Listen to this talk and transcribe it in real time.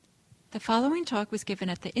The following talk was given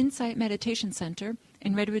at the Insight Meditation Center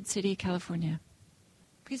in Redwood City, California.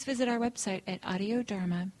 Please visit our website at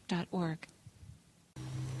audiodharma.org.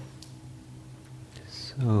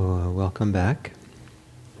 So, welcome back.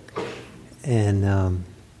 And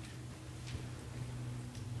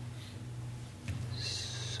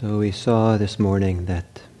so we saw this morning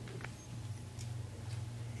that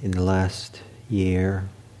in the last year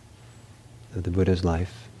of the Buddha's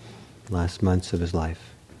life, last months of his life,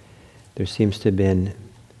 there seems to have been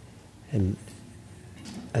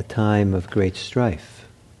a time of great strife,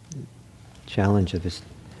 challenge of this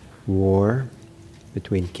war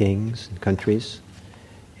between kings and countries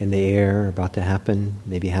in the air, about to happen,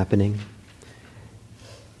 maybe happening.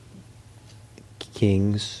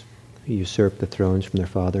 Kings who usurp the thrones from their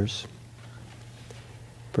fathers.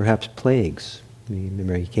 Perhaps plagues.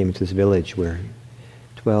 Remember, he came into this village where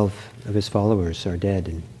 12 of his followers are dead,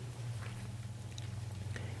 and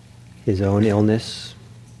his own illness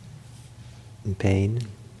and pain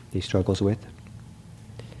he struggles with.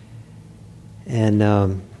 And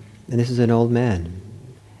this is an old man.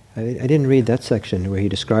 I didn't read that section where he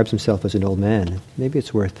describes himself as an old man. Maybe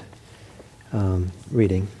it's worth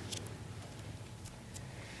reading.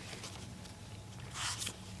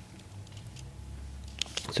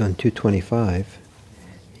 So in 225,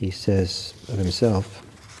 he says of himself,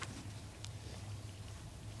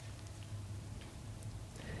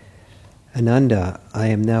 Ananda, I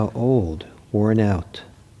am now old, worn out,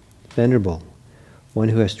 venerable, one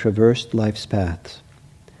who has traversed life's paths.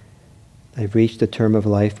 I've reached the term of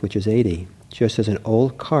life which is 80, just as an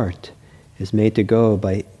old cart is made to go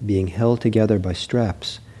by being held together by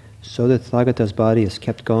straps, so the Tathagata's body is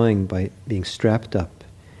kept going by being strapped up.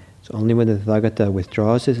 So only when the Tathagata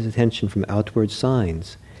withdraws his attention from outward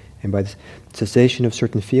signs, and by the cessation of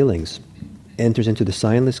certain feelings, enters into the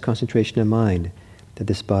signless concentration of mind, that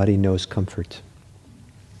this body knows comfort.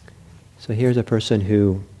 So here's a person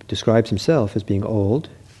who describes himself as being old,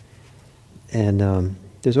 and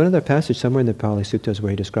there's one other passage somewhere in the Pali Suttas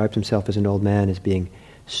where he describes himself as an old man as being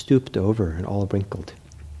stooped over and all wrinkled.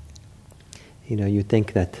 You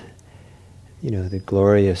think that, the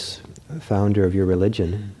glorious founder of your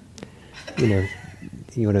religion, you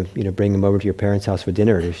want to bring him over to your parents' house for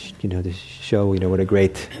dinner to show, what a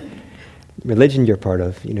great religion you're part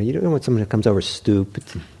of. You don't want someone who comes over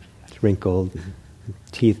stooped, wrinkled,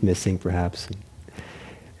 teeth missing perhaps,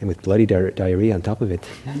 and with bloody diarrhea on top of it.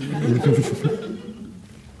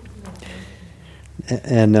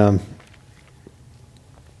 And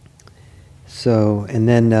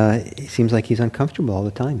then it seems like he's uncomfortable all the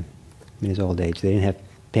time in his old age. They didn't have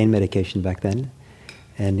pain medication back then,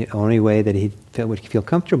 and the only way that he would feel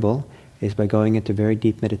comfortable is by going into very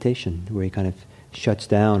deep meditation, where he kind of shuts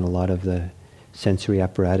down a lot of the sensory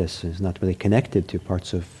apparatus, is not really connected to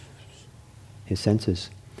parts of his senses.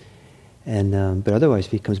 And but otherwise,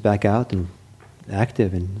 if he comes back out and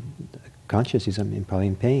active and conscious, he's probably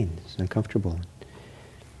in pain. He's uncomfortable.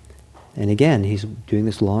 And again, he's doing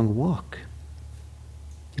this long walk.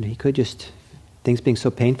 He could just, things being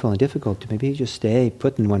so painful and difficult, maybe he just stay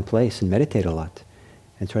put in one place and meditate a lot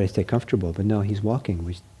and try to stay comfortable. But no, he's walking.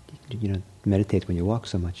 Which, meditate when you walk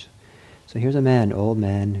so much. So here's a man, old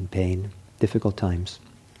man in pain, difficult times.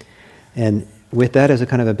 And with that as a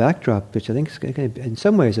kind of a backdrop, which I think is in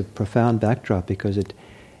some ways a profound backdrop, because it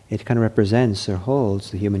kind of represents or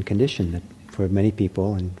holds the human condition that for many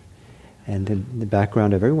people, and the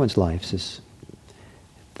background of everyone's lives is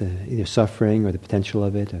the either suffering or the potential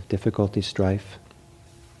of it, of difficulty, strife,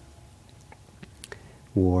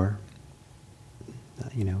 war.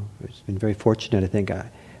 It's been very fortunate, I think.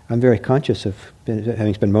 I'm very conscious of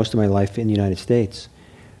having spent most of my life in the United States,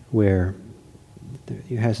 where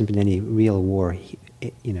there hasn't been any real war,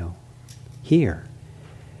 here.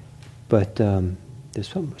 But there's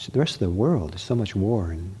so much, the rest of the world, there's so much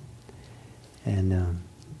war, and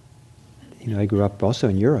I grew up also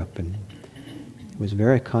in Europe, and was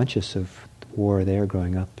very conscious of the war there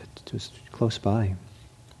growing up. It was close by.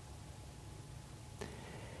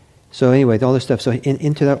 So anyway, all this stuff. So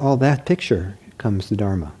into all that picture comes the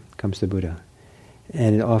Dharma, comes the Buddha,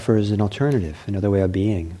 and it offers an alternative, another way of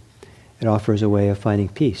being. It offers a way of finding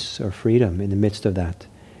peace or freedom in the midst of that.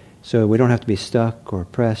 So we don't have to be stuck or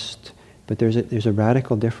oppressed, but there's a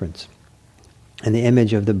radical difference. And the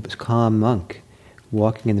image of the calm monk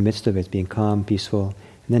walking in the midst of it, being calm, peaceful,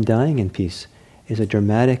 and then dying in peace, is a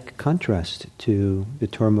dramatic contrast to the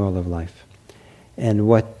turmoil of life. And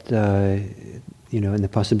what, and the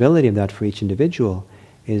possibility of that for each individual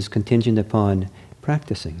is contingent upon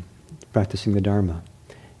practicing the Dharma.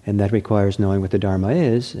 And that requires knowing what the Dharma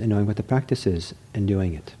is and knowing what the practice is and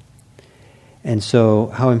doing it. And so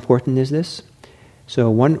how important is this? So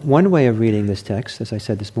one way of reading this text, as I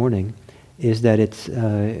said this morning, is that its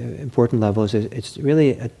important level is it's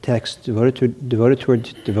really a text devoted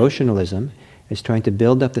towards devotionalism. It's trying to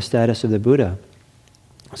build up the status of the Buddha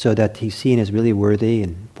so that he's seen as really worthy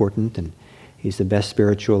and important, and he's the best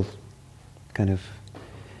spiritual kind of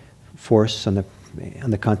force on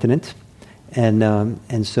the continent.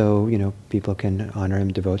 And so, people can honor him,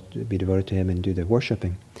 be devoted to him, and do the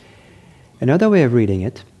worshipping. Another way of reading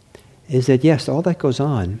it is that, yes, all that goes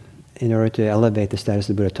on in order to elevate the status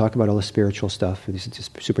of the Buddha, talk about all the spiritual stuff, this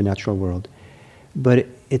supernatural world, but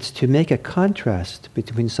it's to make a contrast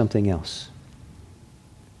between something else.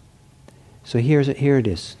 So here it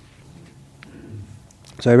is.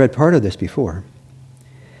 So I read part of this before.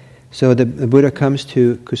 So the Buddha comes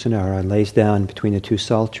to Kusinara and lays down between the two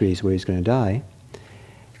salt trees where he's going to die.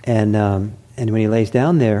 And when he lays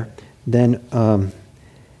down there, then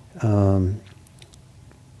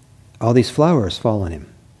all these flowers fall on him.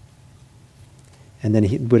 And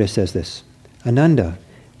then Buddha says this, Ananda,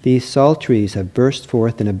 these salt trees have burst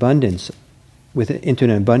forth in abundance, into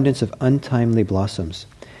an abundance of untimely blossoms.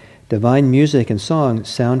 Divine music and song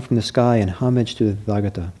sound from the sky in homage to the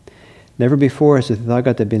Tathagata. Never before has the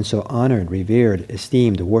Tathagata been so honored, revered,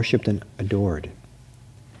 esteemed, worshipped, and adored.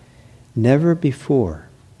 Never before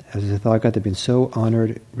has the Tathagata been so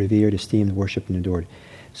honored, revered, esteemed, worshipped, and adored.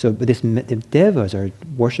 So the devas are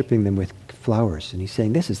worshipping them with flowers, and he's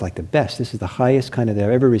saying, this is like the best, this is the highest kind of they've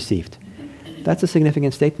ever received. That's a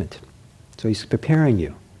significant statement. So he's preparing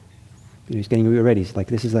you. He's getting you ready. He's like,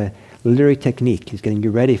 this is a literary technique. He's getting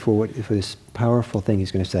you ready for this powerful thing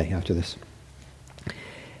he's going to say after this.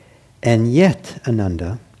 And yet,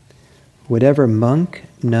 Ananda, whatever monk,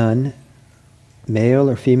 nun, male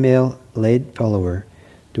or female laid follower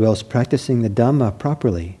dwells practicing the Dhamma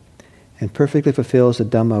properly and perfectly fulfills the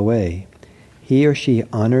Dhamma way, he or she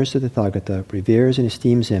honors the Tathagata, reveres and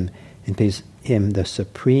esteems him, and pays him the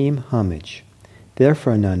supreme homage.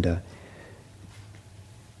 Therefore, Ananda,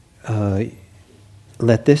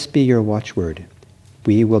 let this be your watchword.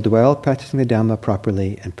 We will dwell practicing the Dhamma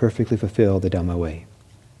properly and perfectly fulfill the Dhamma way.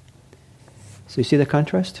 So you see the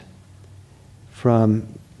contrast? From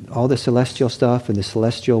all the celestial stuff and the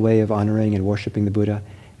celestial way of honoring and worshipping the Buddha,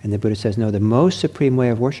 and the Buddha says, no, the most supreme way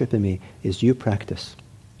of worshipping me is you practice.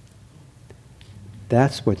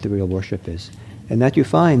 That's what the real worship is. And that you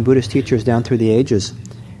find Buddhist teachers down through the ages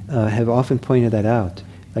have often pointed that out.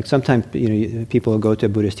 Like sometimes people will go to a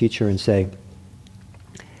Buddhist teacher and say,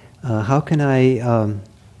 how can I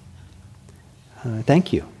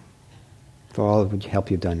thank you for all of the help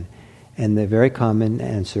you've done? And the very common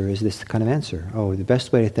answer is this kind of answer. Oh, the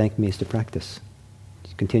best way to thank me is to practice.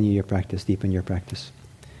 Continue your practice, deepen your practice.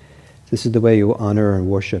 This is the way you honor and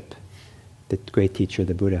worship the great teacher,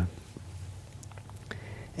 the Buddha.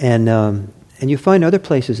 And you find other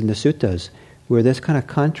places in the suttas where this kind of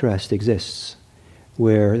contrast exists,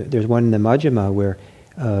 where there's one in the Majjhima where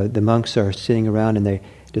the monks are sitting around and they're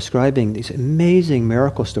describing these amazing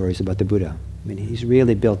miracle stories about the Buddha. I mean, he's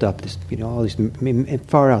really built up this, all these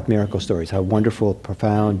far-out miracle stories, how wonderful,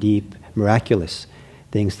 profound, deep, miraculous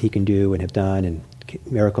things he can do and have done, and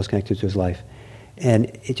miracles connected to his life. And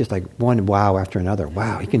it's just like one wow after another.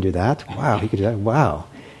 Wow, he can do that. Wow, he can do that. Wow.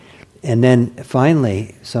 And then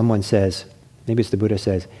finally, someone says, maybe it's the Buddha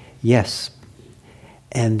says, yes.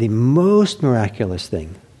 And the most miraculous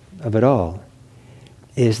thing of it all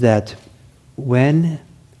is that when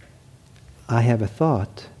I have a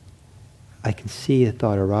thought, I can see a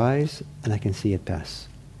thought arise and I can see it pass.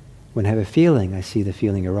 When I have a feeling, I see the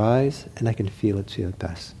feeling arise and I can feel it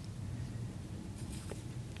pass.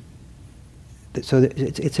 So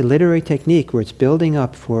it's a literary technique where it's building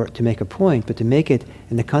up to make a point, but to make it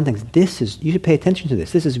in the context, you should pay attention to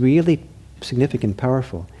this. This is really significant,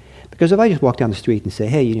 powerful. Because if I just walk down the street and say,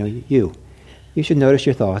 hey, you should notice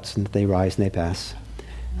your thoughts and they rise and they pass.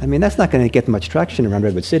 I mean, that's not going to get much traction around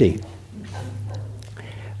Redwood City.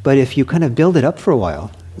 But if you kind of build it up for a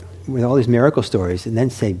while with all these miracle stories and then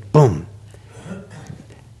say, boom,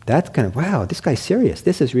 that's kind of, wow, this guy's serious.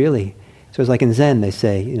 This is really... So it's like in Zen, they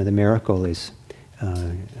say, the miracle is,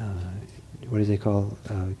 what do they call,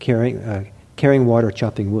 carrying water,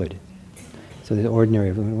 chopping wood. So the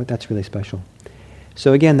ordinary, that's really special.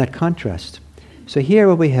 So again, that contrast. So here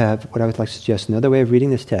what we have, what I would like to suggest, another way of reading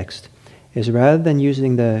this text, is rather than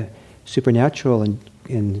using the supernatural and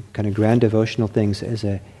kind of grand devotional things as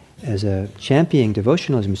a championing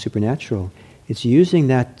devotionalism, supernatural, it's using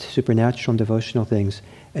that supernatural and devotional things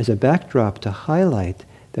as a backdrop to highlight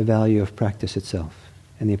the value of practice itself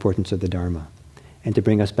and the importance of the Dharma, and to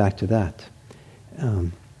bring us back to that.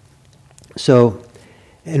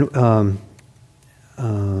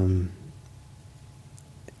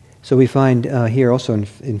 So we find here also in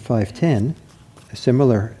 5.10 a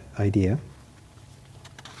similar idea.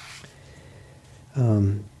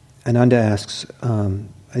 Ananda asks, I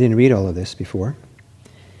didn't read all of this before.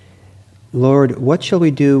 Lord, what shall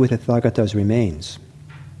we do with the Tathagata's remains?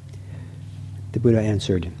 The Buddha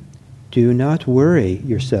answered, do not worry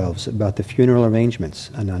yourselves about the funeral arrangements,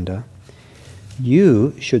 Ananda.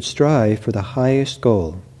 You should strive for the highest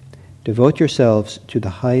goal. Devote yourselves to the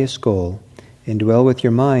highest goal and dwell with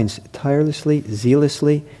your minds tirelessly,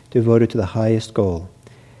 zealously devoted to the highest goal.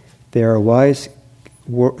 There are wise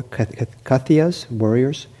Kathiyas,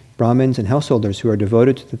 warriors, Brahmins, and householders who are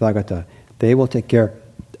devoted to the Tathagata. They will take care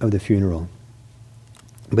of the funeral.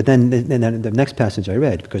 But then the next passage I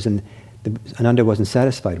read, because then Ananda wasn't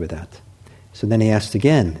satisfied with that. So then he asked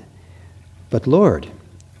again, but Lord,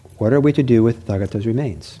 what are we to do with Tathagata's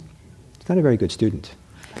remains? He's not a very good student.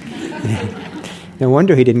 No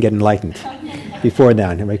wonder he didn't get enlightened before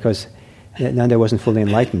that, because Ananda wasn't fully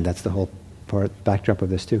enlightened. That's the whole backdrop of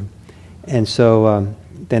this too. And so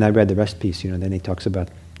then I read the rest piece, then he talks about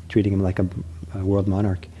treating him like a world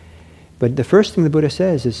monarch. But the first thing the Buddha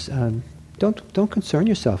says is, don't concern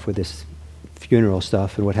yourself with this funeral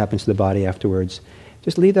stuff and what happens to the body afterwards.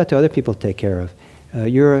 Just leave that to other people to take care of.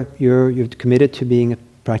 You're committed to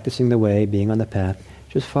practicing the way, being on the path.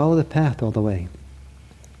 Just follow the path all the way.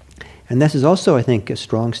 And this is also, I think, a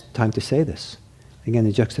strong time to say this. Again,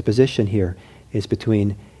 the juxtaposition here is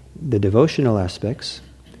between the devotional aspects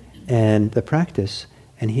and the practice.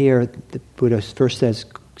 And here the Buddha first says,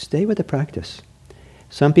 stay with the practice.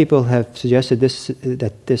 Some people have suggested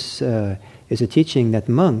that this is a teaching that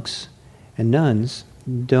monks and nuns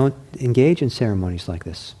don't engage in ceremonies like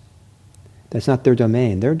this. That's not their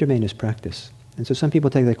domain. Their domain is practice. And so some people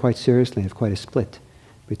take that quite seriously and have quite a split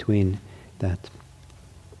between that.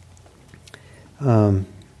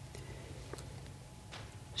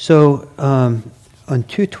 So on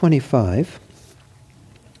 225,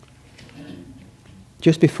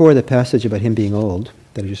 just before the passage about him being old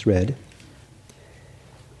that I just read,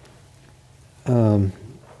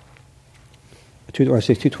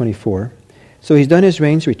 224. So he's done his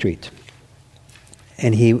rains retreat,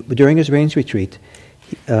 and during his rains retreat,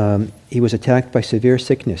 he was attacked by severe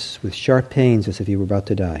sickness with sharp pains as if he were about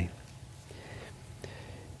to die.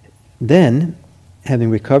 Then, having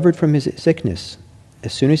recovered from his sickness,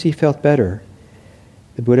 as soon as he felt better,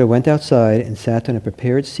 the Buddha went outside and sat on a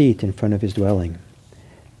prepared seat in front of his dwelling.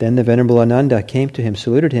 Then the Venerable Ananda came to him,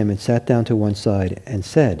 saluted him, and sat down to one side, and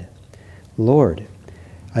said, Lord,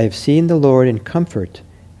 I have seen the Lord in comfort,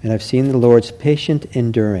 and I've seen the Lord's patient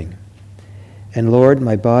enduring. And Lord,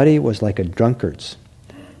 my body was like a drunkard's.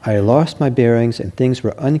 I lost my bearings, and things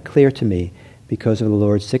were unclear to me because of the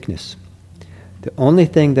Lord's sickness. The only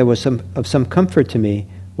thing that was of some comfort to me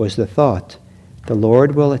was the thought, the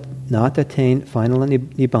Lord will not attain final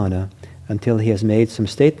Nibbana until he has made some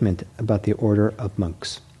statement about the order of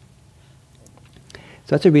monks.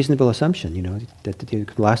 So that's a reasonable assumption, that the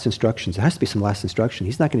last instructions, there has to be some last instruction.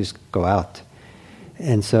 He's not going to just go out.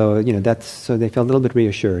 And so, so they felt a little bit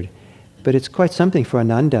reassured. But it's quite something for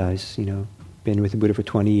Ananda, who's, been with the Buddha for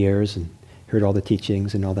 20 years and heard all the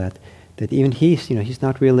teachings and all that even he's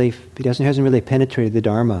not really, he hasn't really penetrated the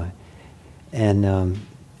Dharma. And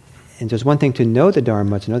there's one thing to know the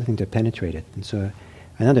Dharma, it's another thing to penetrate it. And so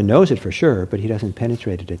Ananda knows it for sure, but he hasn't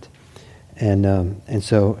penetrated it. And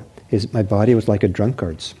so my body was like a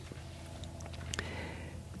drunkard's.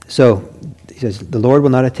 So he says, the Lord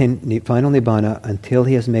will not attain final Nibbana until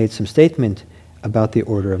he has made some statement about the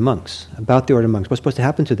order of monks. About the order of monks. What's supposed to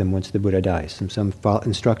happen to them once the Buddha dies? Some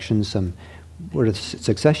instructions, what are the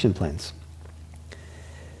succession plans?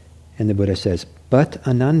 And the Buddha says, but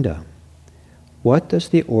Ananda, what does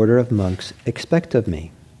the order of monks expect of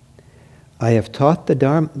me? I have taught the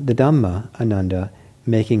Dhamma, Ananda,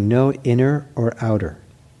 making no inner or outer,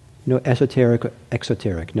 no esoteric or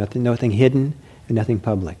exoteric, nothing hidden and nothing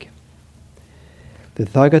public. The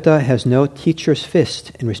Tathagata has no teacher's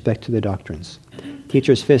fist in respect to the doctrines.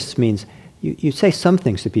 Teacher's fists means you say some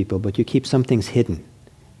things to people, but you keep some things hidden,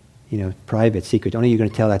 private, secret. Only you're going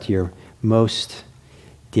to tell that to your most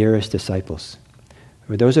dearest disciples.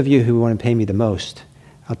 For those of you who want to pay me the most,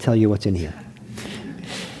 I'll tell you what's in here.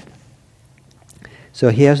 So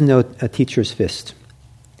he has no teacher's fist.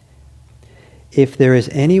 If there is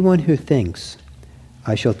anyone who thinks,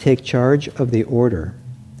 I shall take charge of the order,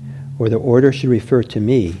 or the order should refer to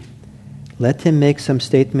me, let him make some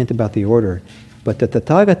statement about the order, but the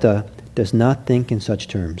Tathagata does not think in such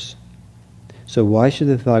terms. So why should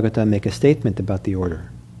the Tathagata make a statement about the order?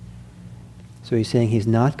 So he's saying he's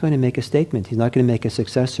not going to make a statement. He's not going to make a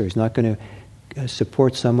successor. He's not going to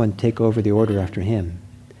support someone take over the order after him.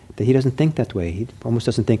 That he doesn't think that way. He almost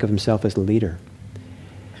doesn't think of himself as the leader.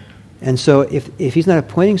 And so if he's not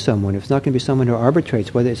appointing someone, if it's not going to be someone who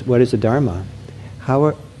arbitrates what is the Dharma, how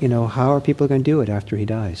are people going to do it after he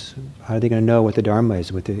dies? How are they going to know what the Dharma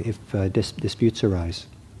is if disputes arise?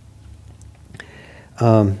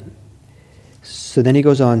 So then he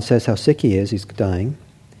goes on and says how sick he is, he's dying.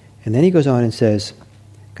 And then he goes on and says,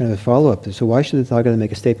 kind of a follow-up, so why should the Tathagata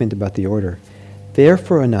make a statement about the order?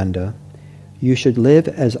 Therefore, Ananda, you should live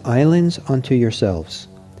as islands unto yourselves,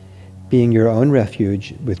 being your own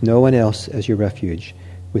refuge, with no one else as your refuge,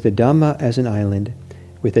 with the Dhamma as an island,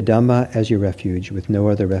 with the Dhamma as your refuge, with no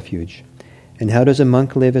other refuge. And how does a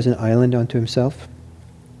monk live as an island unto himself,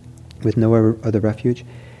 with no other refuge?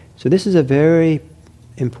 So this is a very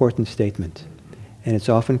important statement, and it's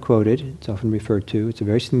often quoted, it's often referred to. It's a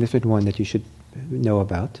very significant one that you should know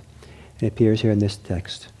about. It appears here in this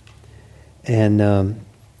text. And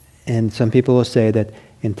some people will say that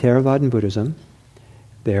in Theravadan Buddhism,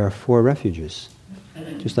 there are 4 refuges.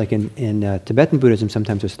 Just like in Tibetan Buddhism,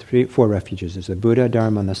 sometimes there's 4 refuges. There's the Buddha,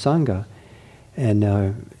 Dharma, and the Sangha. And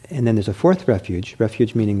then there's a 4th refuge,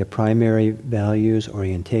 refuge meaning the primary values,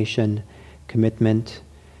 orientation, commitment,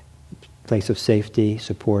 place of safety,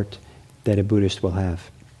 support that a Buddhist will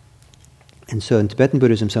have. And so in Tibetan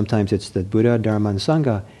Buddhism, sometimes it's the Buddha, Dharma, and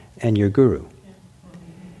Sangha, and your guru.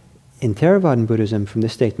 In Theravadan Buddhism, from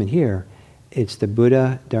this statement here, it's the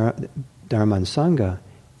Buddha, Dharma, and Sangha,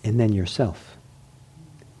 and then yourself.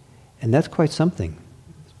 And that's quite something.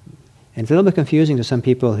 And it's a little bit confusing to some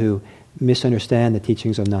people who misunderstand the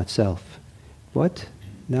teachings of not self. What?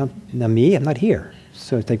 Now me? I'm not here.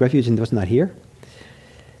 So it's like refuge in what's not here?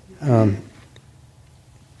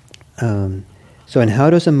 So, and how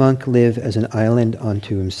does a monk live as an island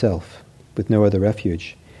unto himself, with no other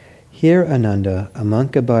refuge? Here, Ananda, a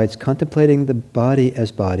monk abides contemplating the body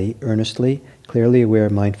as body, earnestly, clearly aware,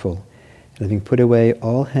 mindful, having put away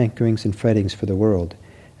all hankerings and frettings for the world,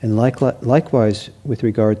 and likewise with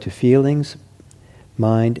regard to feelings,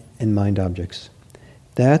 mind, and mind objects.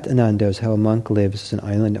 That, Ananda, is how a monk lives as an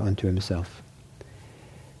island unto himself.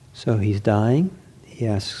 So he's dying. He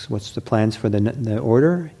asks, what's the plans for the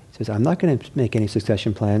order? He says, I'm not going to make any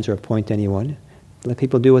succession plans or appoint anyone. Let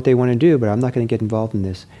people do what they want to do, but I'm not going to get involved in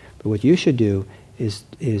this. But what you should do is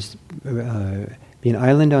be an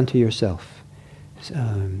island unto yourself.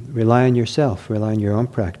 Rely on yourself. Rely on your own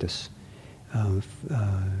practice. An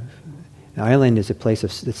island is a place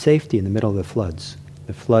of safety in the middle of the floods.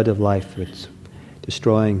 The flood of life that's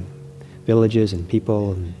destroying villages and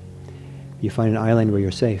people. And you find an island where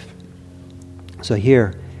you're safe. So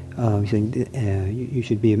here, you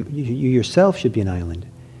yourself should be an island.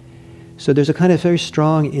 So there's a kind of very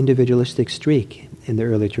strong individualistic streak in the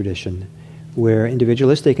early tradition, where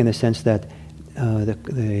individualistic in the sense that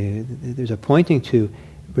there's a pointing to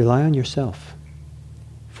rely on yourself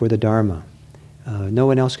for the Dharma. No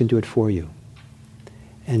one else can do it for you.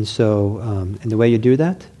 And so, and the way you do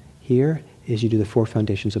that here is you do the 4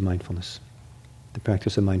 foundations of mindfulness, the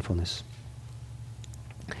practice of mindfulness.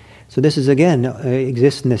 So this is, again,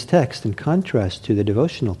 exists in this text in contrast to the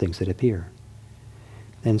devotional things that appear.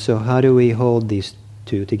 And so how do we hold these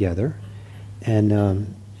 2 together?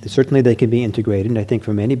 And certainly they can be integrated, and I think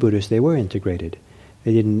for many Buddhists they were integrated.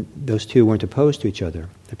 Those 2 weren't opposed to each other.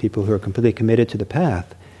 The people who are completely committed to the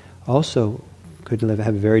path also could have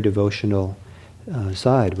a very devotional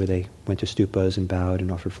side where they went to stupas and bowed and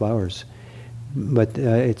offered flowers. But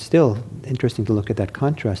it's still interesting to look at that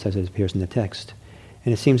contrast as it appears in the text.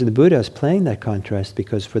 And it seems that the Buddha is playing that contrast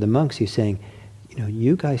because for the monks he's saying,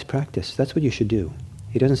 you guys practice. That's what you should do.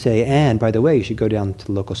 He doesn't say, and by the way, you should go down to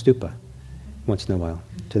the local stupa once in a while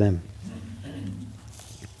to them.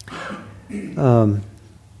 And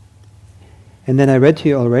then I read to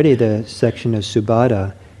you already the section of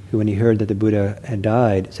Subhadda, who when he heard that the Buddha had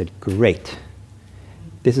died, said, great.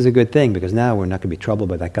 This is a good thing because now we're not going to be troubled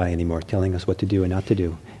by that guy anymore telling us what to do and not to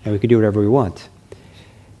do. And we can do whatever we want.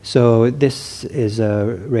 So this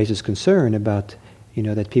raises concern about,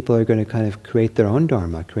 that people are going to kind of create their own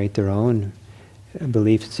dharma, create their own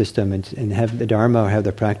belief system, and have the dharma or have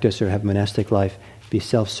the practice or have monastic life be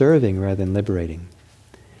self-serving rather than liberating.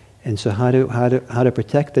 And so how to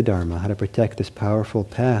protect the dharma, how to protect this powerful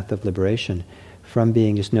path of liberation from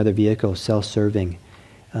being just another vehicle, self-serving,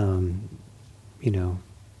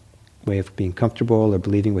 way of being comfortable or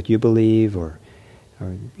believing what you believe, or how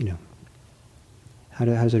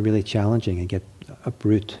is it really challenging and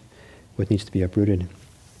uproot what needs to be uprooted?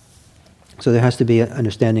 So there has to be an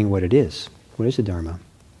understanding what it is. What is the Dharma?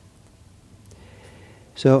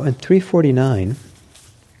 So in 349,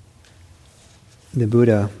 the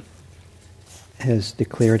Buddha has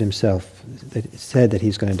declared himself, said that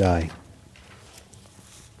he's going to die.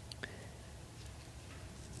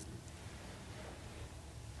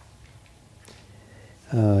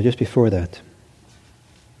 Just before that,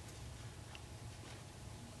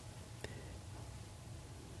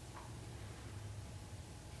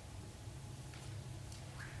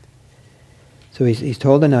 so he's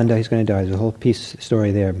told Ananda he's going to die. There's a whole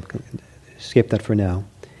story there. Skip that for now.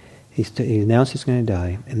 He announced he's going to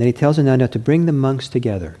die, and then he tells Ananda to bring the monks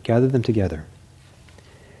together, gather them together.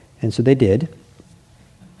 And so they did,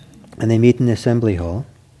 and they meet in the assembly hall,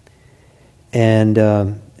 and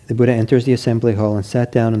the Buddha enters the assembly hall and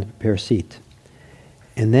sat down on the prepared seat.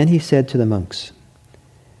 And then he said to the monks,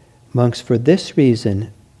 "Monks, for this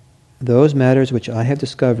reason, those matters which I have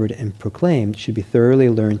discovered and proclaimed should be thoroughly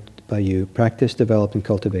learned by you, practiced, developed, and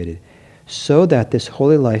cultivated, so that this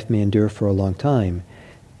holy life may endure for a long time,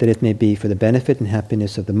 that it may be for the benefit and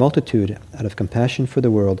happiness of the multitude, out of compassion for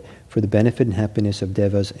the world, for the benefit and happiness of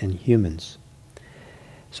devas and humans."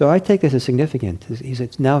 So I take this as significant.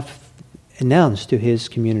 He's now announced to his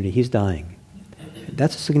community he's dying.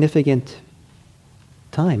 That's a significant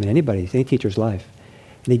time in any teacher's life.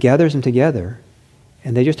 And he gathers them together,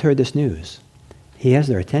 and they just heard this news. He has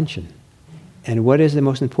their attention. And what is the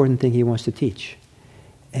most important thing he wants to teach?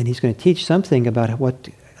 And he's going to teach something about what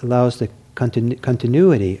allows the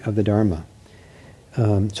continuity of the Dharma.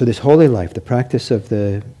 So this holy life, the practice of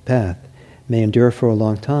the path, may endure for a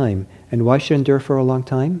long time. And why should it endure for a long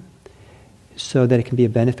time? So that it can be a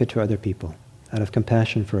benefit to other people, out of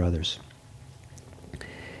compassion for others.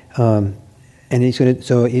 And he's going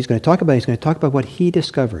to talk about what he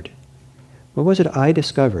discovered. What was it I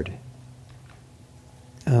discovered?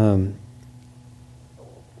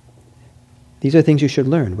 These are things you should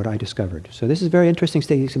learn, what I discovered. So this is a very interesting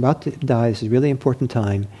state. He's about to die. This is a really important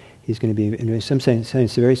time. He's going to be, in some sense, in a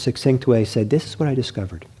very succinct way, said, this is what I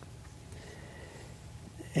discovered.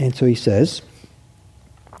 And so he says,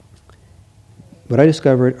 what I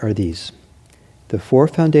discovered are these: the 4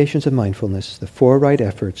 foundations of mindfulness, the 4 right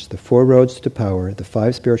efforts, the 4 roads to power, the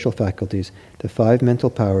 5 spiritual faculties, the 5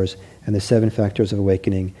 mental powers, and the 7 factors of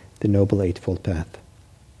awakening, the Noble Eightfold Path.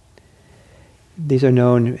 These are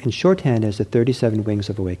known in shorthand as the 37 wings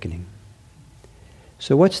of awakening.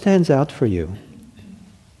 So what stands out for you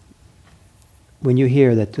when you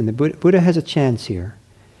hear that when the Buddha has a chance here,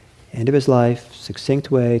 end of his life, succinct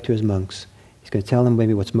way to his monks, he's going to tell them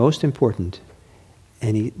maybe what's most important,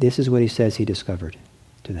 and this is what he says he discovered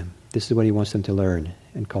to them. This is what he wants them to learn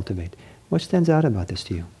and cultivate. What stands out about this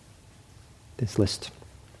to you, this list?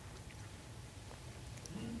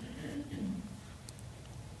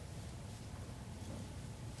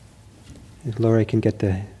 If Laurie can get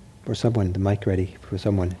the mic ready for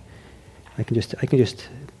someone, I can just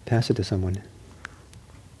pass it to someone.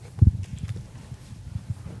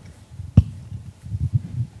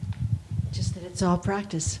 Just that it's all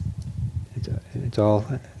practice. It's all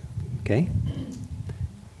okay.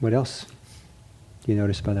 What else do you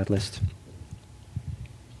notice about that list?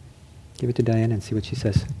 Give it to Diana and see what she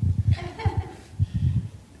says.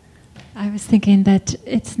 I was thinking that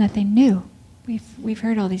it's nothing new. We've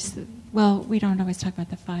heard all these. Well, we don't always talk about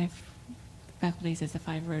the 5 faculties as the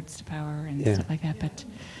 5 roads to power and stuff like that,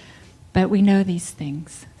 but we know these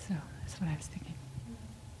things. So that's what I was thinking.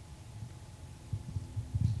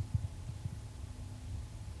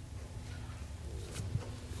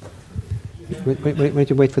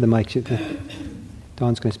 Wait for the mic.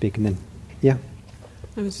 Dawn's going to speak, and then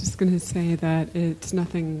I was just going to say that it's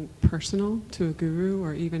nothing personal to a guru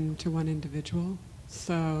or even to one individual.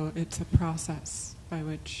 So it's a process by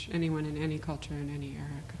which anyone in any culture in any era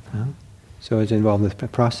could follow. So it's involved with a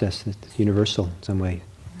process that's universal in some way.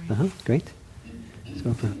 Right. Great.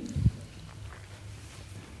 So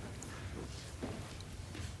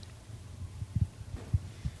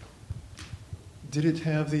did it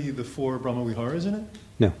have the 4 Brahma Viharas in it?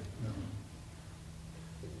 No.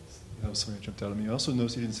 That was something that jumped out at me. I also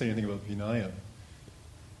noticed he didn't say anything about Vinaya,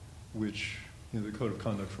 which, the code of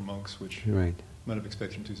conduct for monks, which right. might have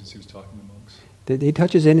expected him to since he was talking to monks. He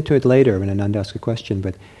touches into it later when Ananda asks a question,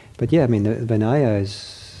 but yeah, I mean, the Vinaya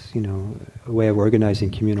is, a way of organizing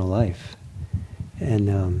communal life, and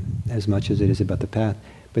as much as it is about the path.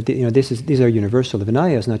 But these are universal. The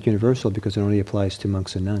Vinaya is not universal because it only applies to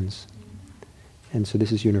monks and nuns, and so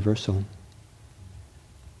this is universal.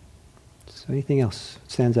 So anything else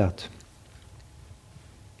stands out?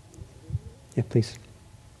 Yeah, please.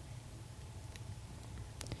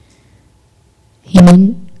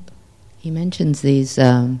 He mentions these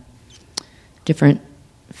different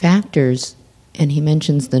factors And he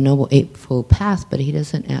mentions the Noble Eightfold Path, but he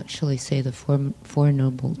doesn't actually say the four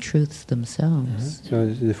Noble Truths themselves. So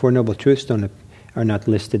the Four Noble Truths are not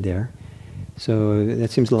listed there. So that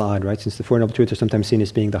seems a little odd, right? Since the Four Noble Truths are sometimes seen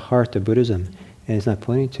as being the heart of Buddhism, and it's not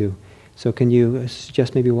pointing to. So can you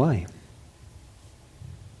suggest maybe why?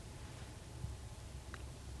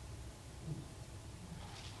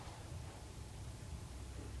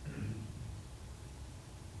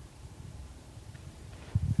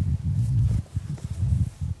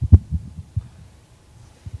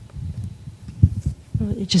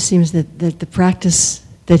 It just seems that the practice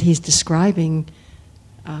that he's describing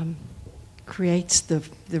creates the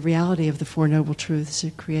reality of the Four Noble Truths.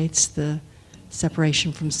 It creates the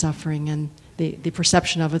separation from suffering and the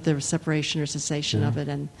perception of it, the separation or cessation of it,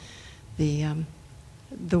 and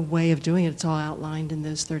the way of doing it. It's all outlined in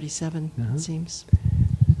those 37, it seems.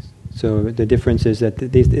 So the difference is that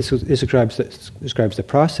this describes the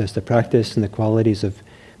process, the practice, and the qualities of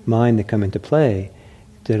mind that come into play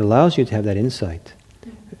that allows you to have that insight.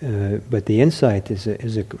 But the insight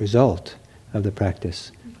is a result of the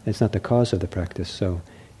practice. It's not the cause of the practice. So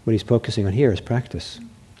what he's focusing on here is practice.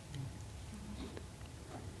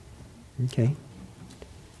 Okay.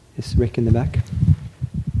 Is Rick in the back?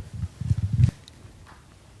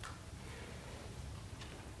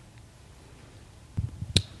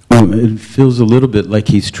 It feels a little bit like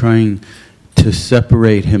he's trying to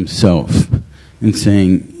separate himself and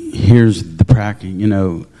saying, here's the practice,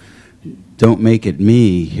 don't make it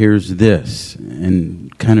me, here's this,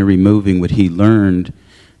 and kind of removing what he learned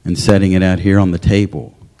and setting it out here on the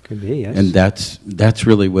table. Could be, yes. And that's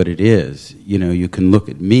really what it is. You can look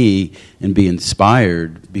at me and be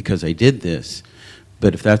inspired because I did this,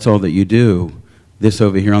 but if that's all that you do, this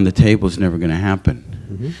over here on the table is never going to happen.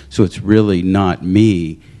 Mm-hmm. So it's really not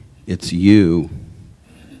me, it's you,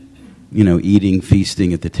 eating,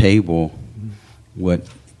 feasting at the table, what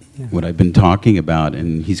I've been talking about,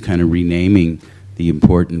 and he's kind of renaming the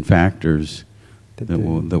important factors that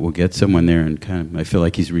will get someone there, and kind of I feel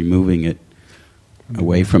like he's removing it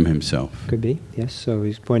away from himself. Could be, yes. So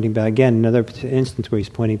he's pointing back again, another instance where he's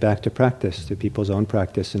pointing back to practice, to people's own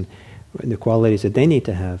practice, and the qualities that they need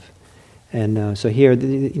to have. And so here, at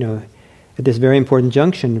this very important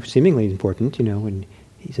junction, seemingly important, when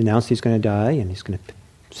he's announced he's going to die and he's going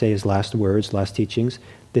to say his last words, last teachings,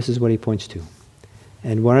 this is what he points to.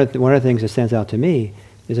 And one of the things that stands out to me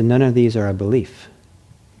is that none of these are a belief.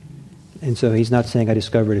 And so he's not saying I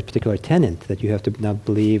discovered a particular tenet that you have to not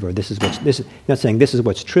believe, or not saying this is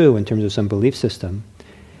what's true in terms of some belief system,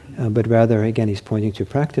 but rather, again, he's pointing to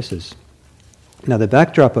practices. Now, the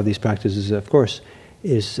backdrop of these practices, of course,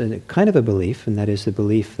 is kind of a belief, and that is the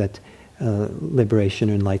belief that liberation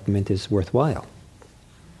or enlightenment is worthwhile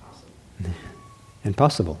and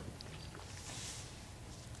possible.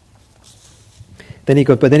 Then he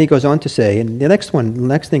goes on to say, and the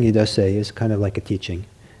next thing he does say is kind of like a teaching.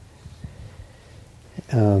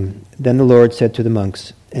 Then the Lord said to the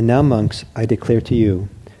monks, "And now, monks, I declare to you,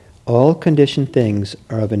 all conditioned things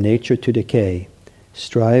are of a nature to decay.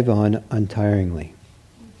 Strive on untiringly."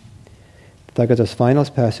 The Tathagata's final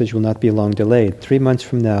passage will not be long delayed. 3 months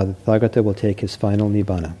from now, the Tathagata will take his final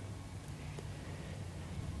Nibbana.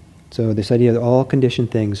 So this idea that all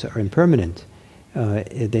conditioned things are impermanent,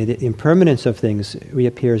 the impermanence of things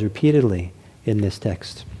reappears repeatedly in this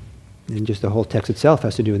text. And just the whole text itself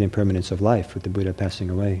has to do with the impermanence of life, with the Buddha passing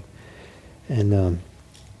away. And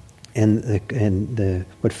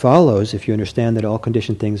what follows, if you understand that all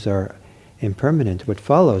conditioned things are impermanent, what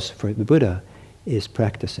follows for the Buddha is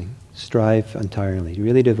practicing. Strive untiringly.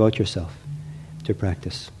 Really devote yourself to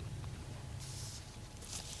practice.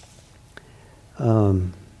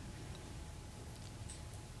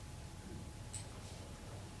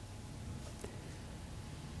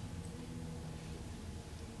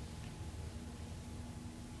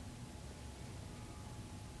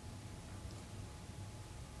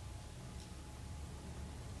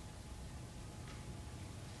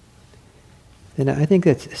 And I think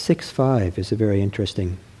that 6.5 is a very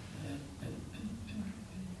interesting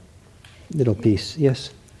little piece. Yes?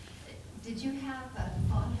 Did you have a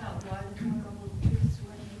thought about why the Four Noble Truths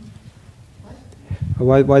weren't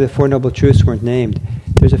named? Why the Four Noble Truths weren't named?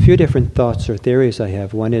 There's a few different thoughts or theories I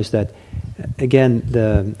have. One is that, again,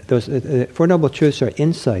 those Four Noble Truths are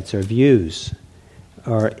insights, or views,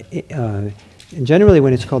 and generally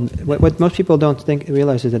when it's called, what most people don't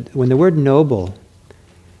realize is that when the word noble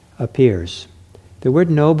appears, the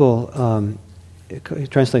word noble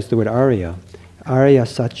translates the word Arya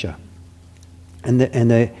Satya. And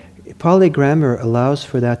the Pali grammar allows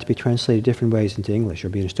for that to be translated different ways into English, or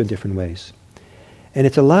be understood different ways. And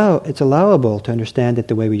it's allowable to understand it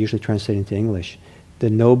the way we usually translate into English, the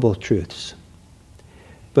noble truths.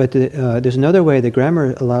 But there's another way, the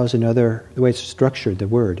grammar allows the way it's structured, the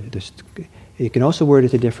word. You can also word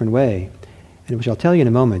it a different way, and which I'll tell you in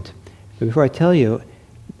a moment. But before I tell you,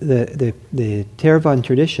 the Theravada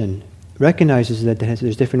tradition recognizes that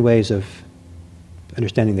there's different ways of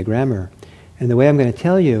understanding the grammar. And the way I'm going to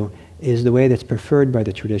tell you is the way that's preferred by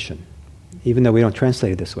the tradition, even though we don't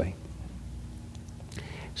translate it this way.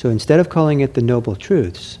 So instead of calling it the noble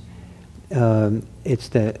truths, it's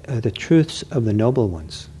the truths of the noble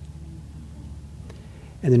ones.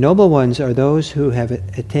 And the noble ones are those who have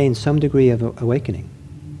attained some degree of awakening.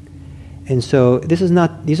 And so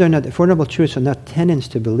the Four Noble Truths are not tenets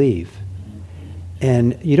to believe.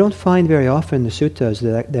 And you don't find very often in the suttas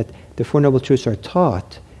that the Four Noble Truths are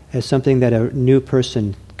taught as something that a new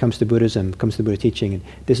person comes to Buddhism, comes to Buddha teaching, and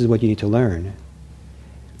this is what you need to learn.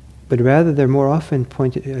 But rather they're more often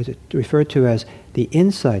referred to as the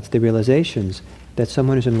insights, the realizations that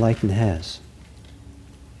someone who's enlightened has.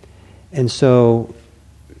 And so,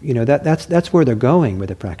 that's where they're going with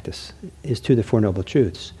the practice, is to the Four Noble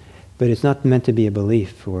Truths. But it's not meant to be a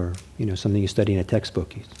belief or something you study in a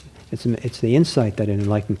textbook. It's the insight that an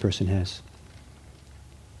enlightened person has.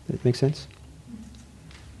 Does that make sense?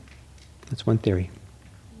 That's one theory.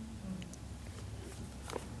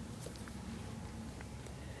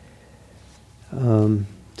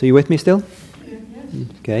 So you with me still?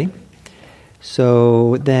 Okay.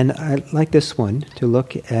 So then I'd like this one to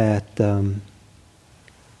look at, what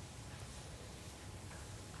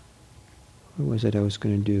was it I was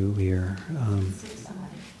going to do here?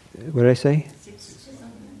 What did I say?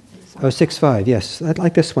 6.5, yes. I'd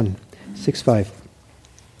like this one, 6.5.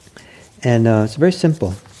 And it's very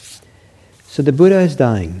simple. So the Buddha is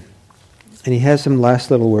dying, and he has some last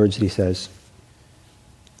little words that he says.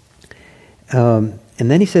 And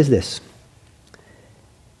then he says this.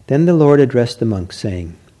 Then the Lord addressed the monks,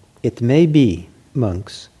 saying, "It may be,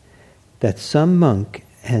 monks, that some monk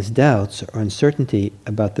has doubts or uncertainty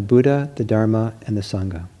about the Buddha, the Dharma, and the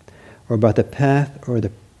Sangha, or about the path or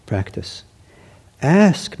the practice.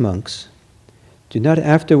 Ask, monks. Do not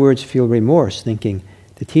afterwards feel remorse, thinking,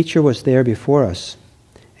 the teacher was there before us,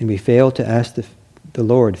 and we failed to ask the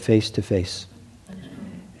Lord face to face."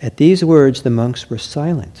 At these words the monks were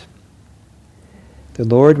silent. The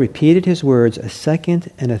Lord repeated his words a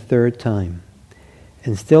second and a third time,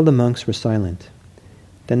 and still the monks were silent.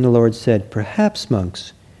 Then the Lord said, "Perhaps,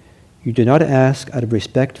 monks, you do not ask out of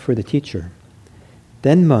respect for the teacher.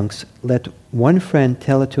 Then, monks, let one friend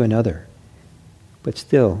tell it to another." But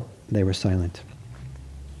still they were silent.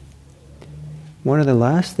 One of the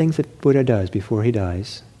last things that Buddha does before he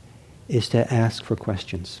dies is to ask for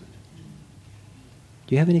questions.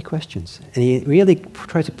 Do you have any questions? And he really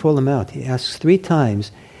tries to pull them out. He asks 3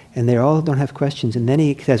 times, and they all don't have questions. And then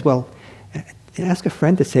he says, well, ask a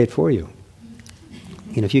friend to say it for you.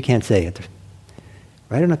 If you can't say it,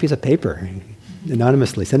 write it on a piece of paper,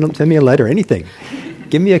 anonymously. Send me a letter, anything.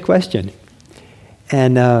 Give me a question.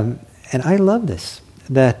 And I love this,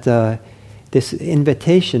 that this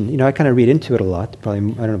invitation, I kind of read into it a lot,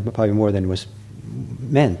 probably more than was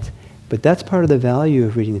meant. But that's part of the value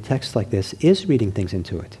of reading a text like this, is reading things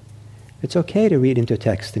into it. It's okay to read into a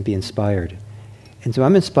text and be inspired. And so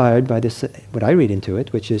I'm inspired by this, what I read into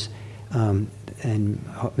it, which is, and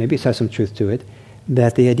maybe it has some truth to it,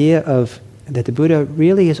 that the idea of, that the Buddha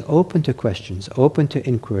really is open to questions, open to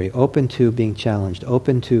inquiry, open to being challenged,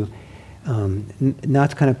 open to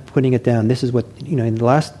not kind of putting it down. This is what, in the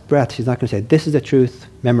last breath, she's not going to say, this is the truth,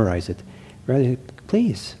 memorize it. Rather,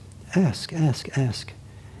 please, ask.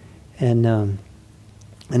 And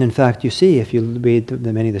in fact, you see, if you read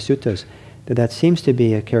many of the suttas, that seems to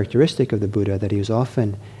be a characteristic of the Buddha, that he was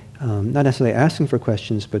often not necessarily asking for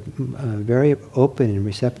questions, but very open and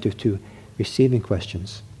receptive to receiving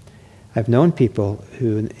questions. I've known people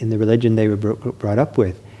who, in the religion they were brought up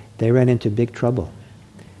with, they ran into big trouble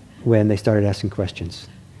when they started asking questions.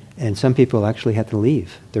 And some people actually had to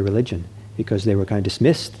leave their religion because they were kind of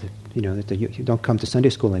dismissed, that you don't come to Sunday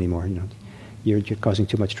school anymore, You're causing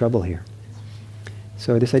too much trouble here.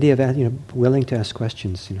 So this idea of willing to ask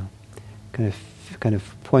questions, kind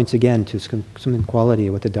of points again to some quality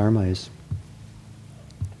of what the Dharma is.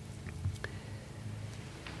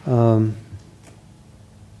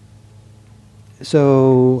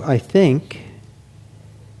 So I think.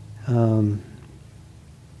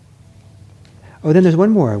 Then there's one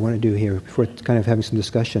more I want to do here before kind of having some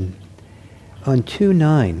discussion. On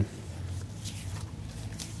 2.9.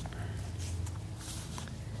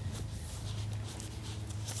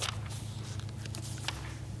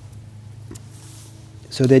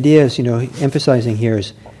 So the idea is, emphasizing here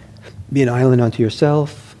is be an island unto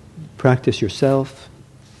yourself, practice yourself.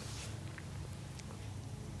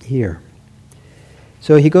 Here.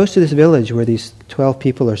 So he goes to this village where these 12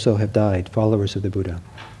 people or so have died, followers of the Buddha.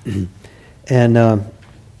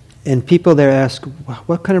 And people there ask,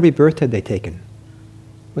 what kind of rebirth had they taken?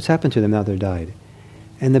 What's happened to them now they're died?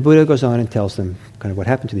 And the Buddha goes on and tells them kind of what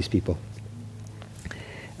happened to these people.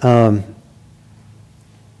 Then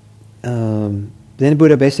the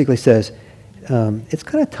Buddha basically says, it's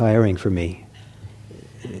kind of tiring for me.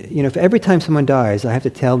 If every time someone dies, I have to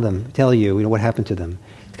tell you, what happened to them.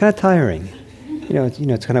 It's kind of tiring.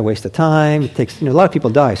 It's kind of a waste of time. It takes, a lot of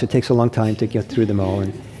people die, so it takes a long time to get through them all.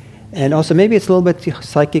 And also maybe it's a little bit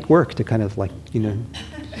psychic work to kind of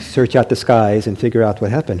search out the skies and figure out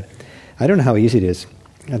what happened. I don't know how easy it is,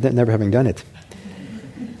 never having done it.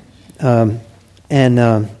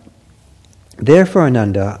 Therefore,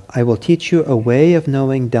 Ananda, I will teach you a way of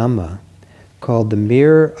knowing Dhamma called the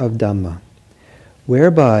mirror of Dhamma,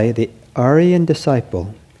 whereby the Aryan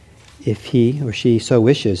disciple, if he or she so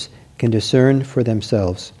wishes, can discern for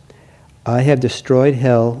themselves. I have destroyed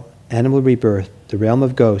hell, animal rebirth, the realm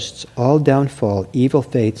of ghosts, all downfall, evil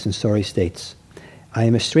fates, and sorry states. I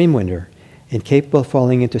am a stream winder, incapable of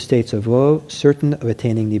falling into states of woe, certain of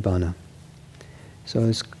attaining Nibbana. So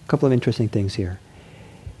there's a couple of interesting things here.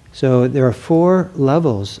 So there are 4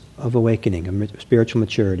 levels of awakening, of spiritual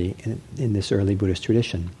maturity in this early Buddhist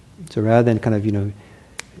tradition. So rather than kind of,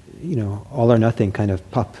 all or nothing kind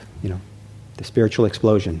of pop, the spiritual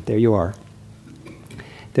explosion, there you are.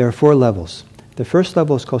 There are 4 levels. The first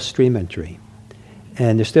level is called stream entry.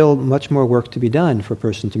 And there's still much more work to be done for a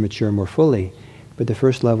person to mature more fully. But the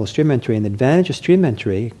first level is stream entry. And the advantage of stream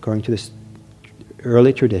entry, according to this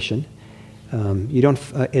early tradition,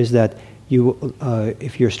 is that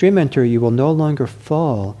if you're a stream enter, you will no longer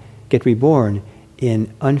get reborn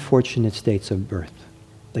in unfortunate states of birth.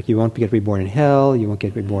 Like you won't get reborn in hell, you won't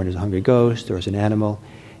get reborn as a hungry ghost or as an animal,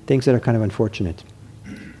 things that are kind of unfortunate.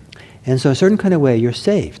 And so in a certain kind of way, you're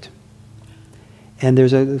saved. And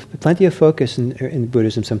there's plenty of focus in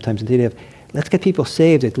Buddhism sometimes in the idea of, let's get people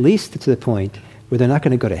saved at least to the point where they're not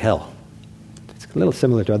going to go to hell. It's a little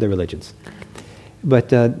similar to other religions.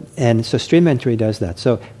 But and so stream entry does that.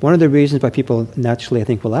 So one of the reasons why people naturally, I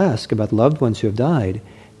think, will ask about loved ones who have died,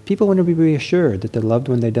 people want to be reassured that the loved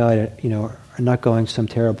one they died, are not going to some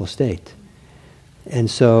terrible state.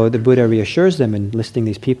 And so the Buddha reassures them in listing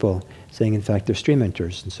these people, saying, in fact, they're stream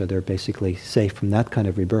enters, and so they're basically safe from that kind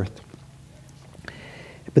of rebirth.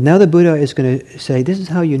 But now the Buddha is going to say, this is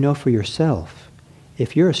how you know for yourself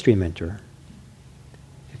if you're a stream enter,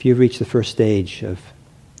 if you've reached the first stage of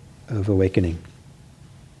awakening.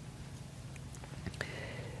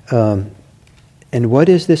 And what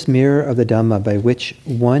is this mirror of the Dhamma by which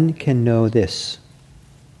one can know this,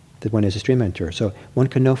 that one is a stream enter? So one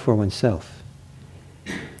can know for oneself.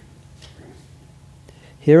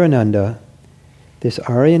 Here, Ananda, this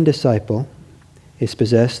Aryan disciple is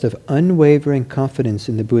possessed of unwavering confidence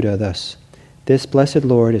in the Buddha thus. This blessed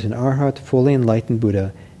Lord is an Arhat, fully enlightened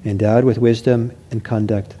Buddha, endowed with wisdom and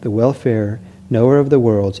conduct, the welfare, knower of the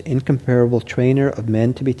worlds, incomparable trainer of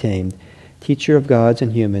men to be tamed, teacher of gods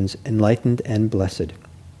and humans, enlightened and blessed.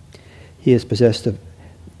 The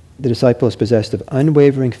disciple is possessed of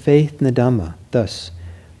unwavering faith in the Dhamma. Thus,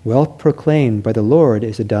 well proclaimed by the Lord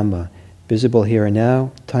is the Dhamma, visible here and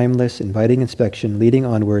now, timeless, inviting inspection, leading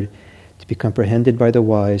onward, to be comprehended by the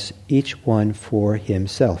wise, each one for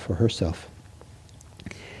himself or herself.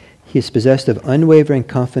 He is possessed of unwavering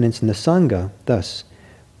confidence in the Sangha. Thus,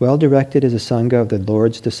 well directed is the Sangha of the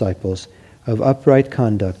Lord's disciples, of upright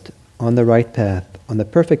conduct, on the right path, on the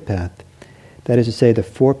perfect path, that is to say, the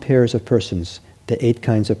 4 pairs of persons, the 8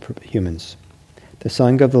 kinds of humans. The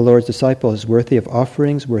Sangha of the Lord's disciples is worthy of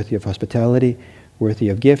offerings, worthy of hospitality, worthy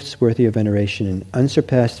of gifts, worthy of veneration, an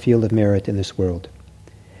unsurpassed field of merit in this world.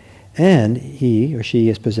 And he or she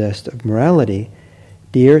is possessed of morality,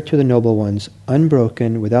 dear to the noble ones,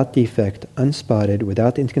 unbroken, without defect, unspotted,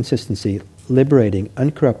 without inconsistency, liberating,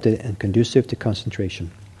 uncorrupted, and conducive to concentration.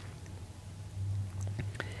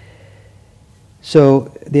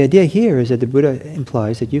 So the idea here is that the Buddha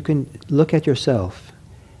implies that you can look at yourself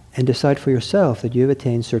and decide for yourself that you have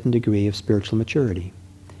attained a certain degree of spiritual maturity.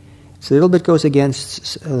 So a little bit goes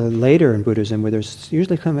against later in Buddhism, where there's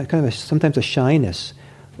usually sometimes a shyness,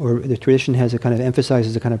 or the tradition has a kind of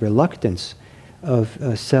emphasizes a kind of reluctance of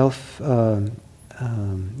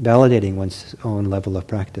validating one's own level of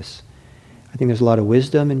practice. I think there's a lot of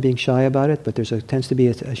wisdom in being shy about it, but tends to be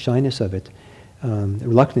a shyness of it, a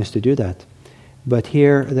reluctance to do that. But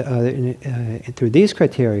here, through these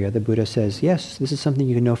criteria, the Buddha says, yes, this is something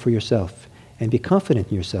you can know for yourself. and be confident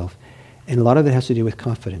in yourself. And a lot of it has to do with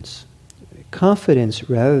confidence. Confidence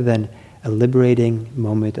rather than a liberating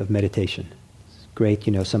moment of meditation. It's great,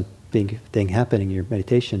 some big thing happening in your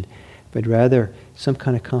meditation, but rather some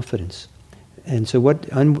kind of confidence. And so what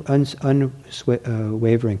unwavering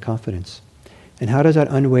confidence? And how does that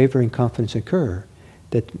unwavering confidence occur?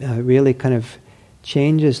 That really kind of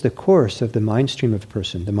changes the course of the mind stream of a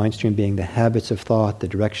person. The mind stream being the habits of thought, the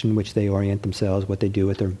direction in which they orient themselves, what they do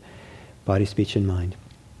with their body, speech, and mind.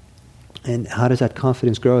 And how does that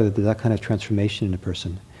confidence grow, that kind of transformation in a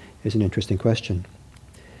person, is an interesting question.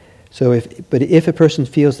 So if a person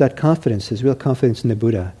feels that confidence, his real confidence in the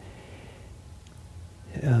Buddha,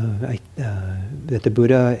 that the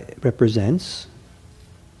Buddha represents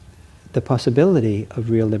the possibility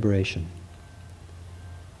of real liberation.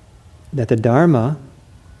 That the Dharma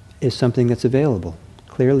is something that's available,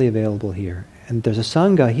 clearly available here. And there's a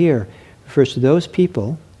Sangha here, refers to those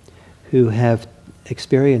people who have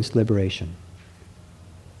experienced liberation,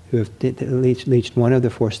 who have reached one of the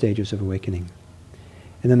 4 stages of awakening.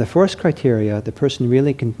 And then the 4th criteria, the person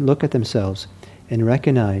really can look at themselves and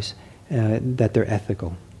recognize that they're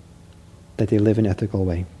ethical, that they live in an ethical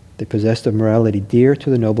way. They possess the morality dear to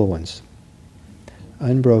the noble ones,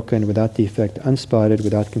 unbroken, without defect, unspotted,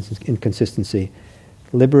 without inconsistency,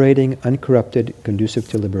 liberating, uncorrupted, conducive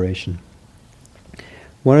to liberation.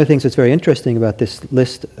 One of the things that's very interesting about this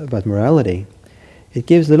list about morality, it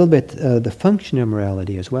gives a little bit the function of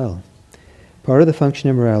morality as well. Part of the function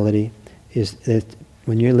of morality is that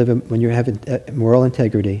when you have moral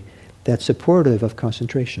integrity, that's supportive of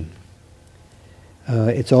concentration.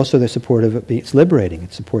 It's also it's liberating.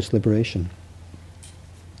 It supports liberation.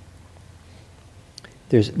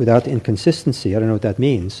 Without inconsistency, I don't know what that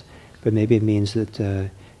means, but maybe it means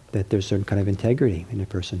that there's certain kind of integrity in a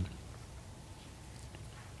person.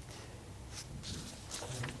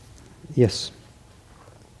 Yes.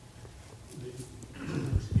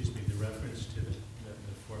 Excuse me. The reference to the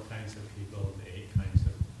 4 kinds of people, the 8 kinds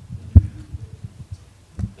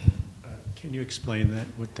of. Can you explain that?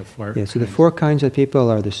 What the 4? Yeah. So the 4 kinds of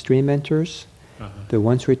people are the stream enters, the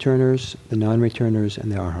once returners, the non-returners,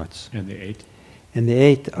 and the arhats. And the 8. And the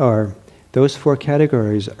 8 are, those 4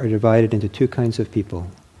 categories are divided into 2 kinds of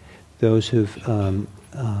people. Those who've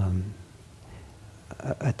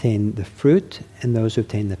attained the fruit and those who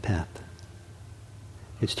attain the path.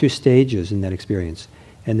 It's 2 stages in that experience.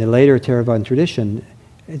 And the later Theravadan tradition,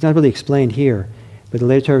 it's not really explained here, but the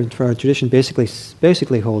later Theravadan tradition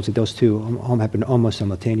basically holds that those 2 happen almost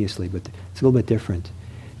simultaneously, but it's a little bit different.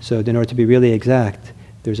 So in order to be really exact,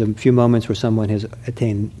 there's a few moments where someone has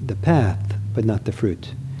attained the path, but not the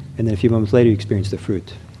fruit. And then a few moments later you experience the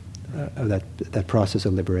fruit of that process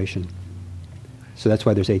of liberation. So that's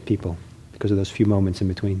why there's 8 people, because of those few moments in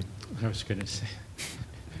between. I was going to say,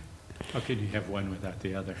 how can you have one without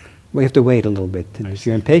the other? We have to wait a little bit. And if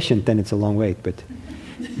you're impatient, then it's a long wait. But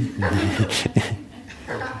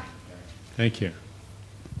Thank you.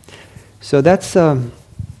 So that's. So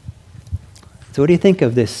what do you think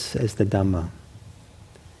of this as the Dhamma?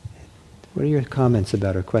 What are your comments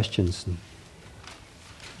about or questions? Do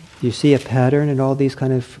you see a pattern in all these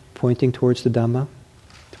kind of pointing towards the Dhamma,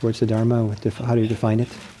 towards the Dharma? How do you define it?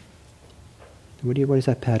 What is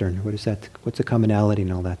that pattern? What is that? What's the commonality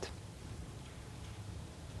in all that?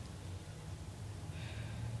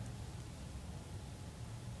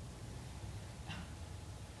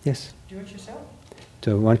 Yes. Do it yourself.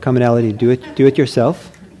 So one commonality: do it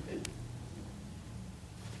yourself.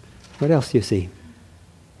 What else do you see?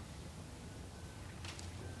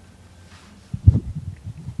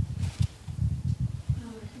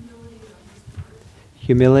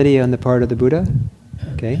 Humility on the part of the Buddha.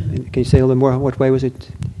 Okay. And can you say a little more? What way was it?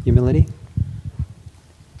 Humility.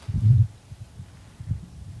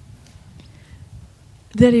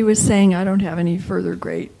 That he was saying, I don't have any further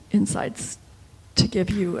great insights to give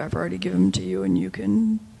you. I've already given them to you, and you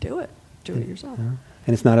can do it. Do it yourself. And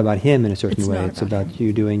it's not about him in a certain way. It's about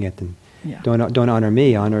you doing it. And don't honor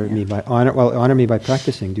me. Honor me by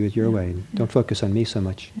practicing. Do it your way. Don't focus on me so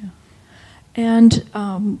much. Yeah.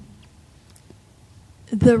 And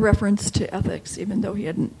the reference to ethics, even though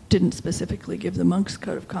he didn't specifically give the monk's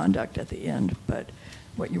code of conduct at the end, but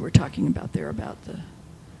what you were talking about there about the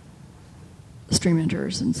stream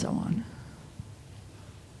enters and so on.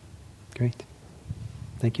 Great.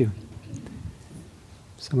 Thank you.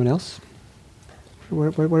 Someone else?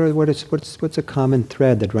 What's a common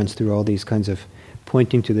thread that runs through all these kinds of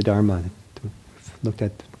pointing to the Dharma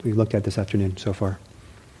that we've looked at this afternoon so far?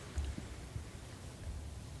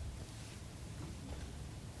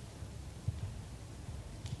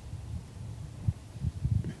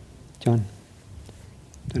 John?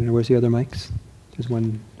 I don't know, where's the other mics? There's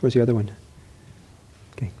one. Where's the other one?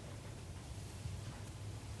 Okay.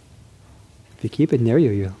 If you keep it near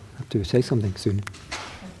you, you'll have to say something soon.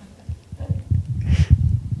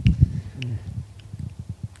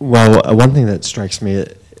 Well, one thing that strikes me,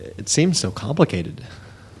 it seems so complicated.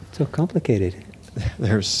 So complicated.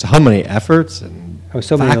 There's so many efforts and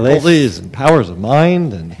so many faculties and powers of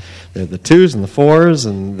mind, and there are the 2s and the 4s,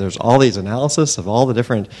 and there's all these analysis of all the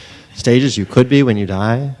different stages you could be when you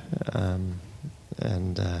die.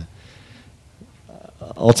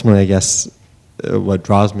 Ultimately, I guess, what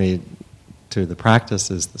draws me to the practice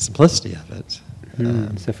is the simplicity of it.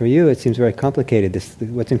 So for you, it seems very complicated.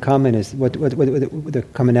 What's in common is what the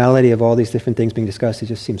commonality of all these different things being discussed. It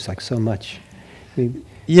just seems like so much.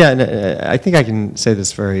 Yeah, and I think I can say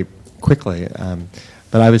this very quickly.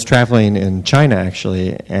 But I was traveling in China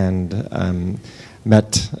actually, and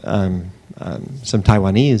met some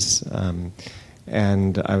Taiwanese,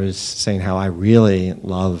 and I was saying how I really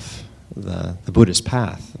love the Buddhist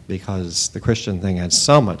path, because the Christian thing had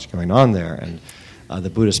so much going on there, and the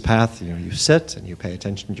Buddhist path, you sit and you pay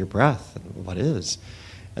attention to your breath and what is.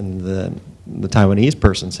 And the Taiwanese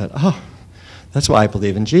person said, "Oh, that's why I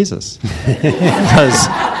believe in Jesus." Because,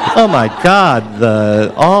 oh my God,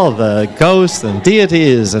 all the ghosts and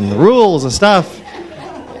deities and the rules and stuff,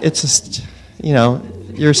 it's just,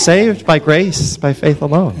 you're saved by grace, by faith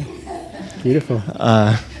alone. Beautiful.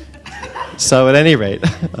 So at any rate,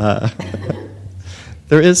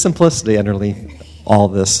 there is simplicity underneath all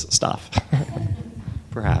this stuff.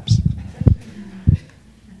 Perhaps.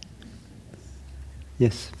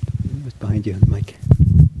 Yes, what's behind you, Mike?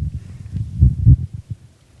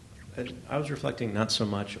 I was reflecting not so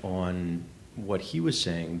much on what he was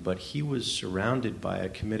saying, but he was surrounded by a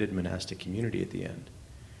committed monastic community at the end.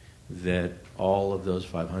 That all of those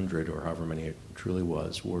 500, or however many it truly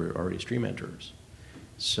was, were already stream enterers.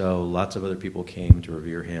 So lots of other people came to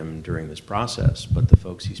revere him during this process, but the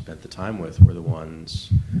folks he spent the time with were the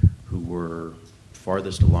ones who were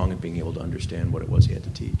farthest along in being able to understand what it was he had to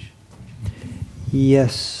teach.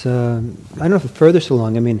 Yes, I don't know if furthest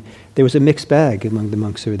along. I mean, there was a mixed bag among the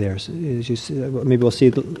monks who were there. So maybe we'll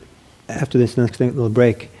see after this next little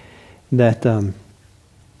break that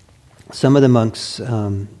some of the monks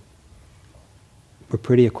were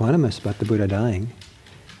pretty equanimous about the Buddha dying,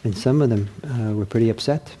 and some of them were pretty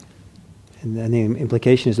upset. And the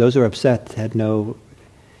implication is those who were upset had no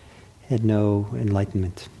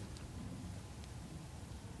enlightenment.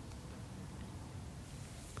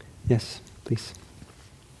 Yes, please.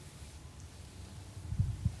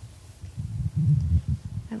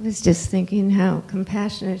 I was just thinking how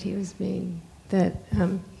compassionate he was being, that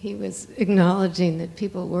he was acknowledging that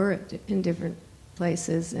people were in different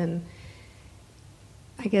places. And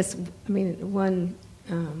I guess, one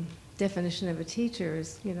definition of a teacher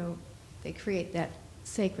is, they create that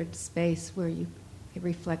sacred space where you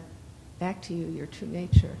reflect back to you your true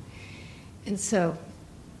nature. And so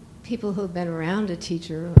people who've been around a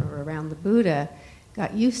teacher or around the Buddha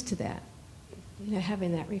got used to that,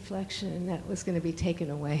 having that reflection, and that was going to be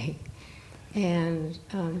taken away. And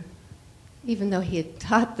even though he had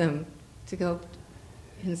taught them to go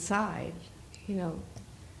inside,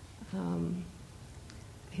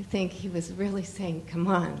 I think he was really saying, come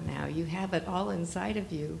on now, you have it all inside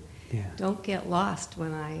of you. Yeah. Don't get lost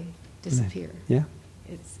when I disappear. Yeah.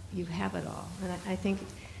 You have it all. And I think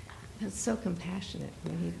it's so compassionate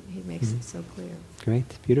when he makes it so clear.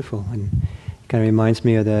 Great, beautiful. And it kind of reminds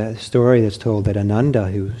me of the story that's told that Ananda,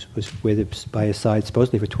 who was by his side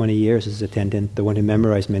supposedly for 20 years as his attendant, the one who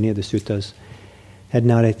memorized many of the suttas, had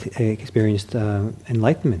not experienced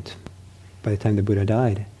enlightenment by the time the Buddha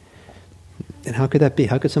died. And how could that be?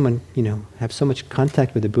 How could someone, have so much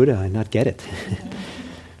contact with the Buddha and not get it?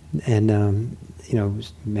 And,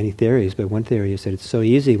 many theories, but one theory is that it's so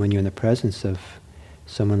easy when you're in the presence of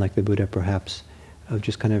someone like the Buddha, perhaps, of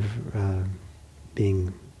just kind of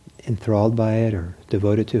being enthralled by it, or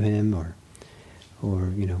devoted to him, or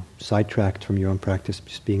sidetracked from your own practice,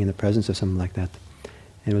 just being in the presence of someone like that.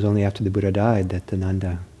 And it was only after the Buddha died that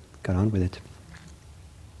Ananda got on with it.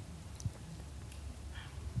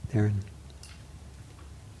 Aaron.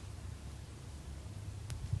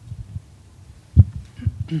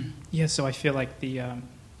 Yeah, so I feel like the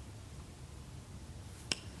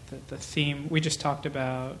theme we just talked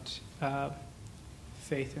about,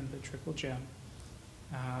 faith in the triple gem,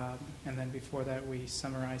 and then before that we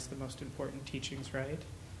summarized the most important teachings, right?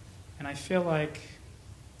 And I feel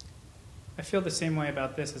the same way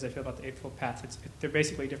about this as I feel about the Eightfold Path. They're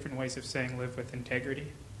basically different ways of saying live with integrity,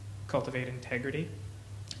 cultivate integrity,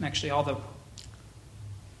 and actually all the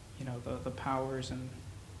powers and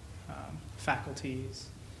faculties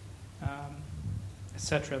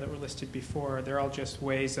etc., that were listed before, they're all just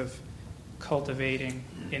ways of cultivating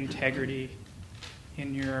integrity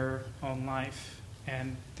in your own life,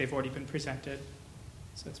 and they've already been presented,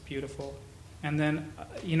 so it's beautiful. And then,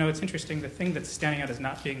 it's interesting, the thing that's standing out as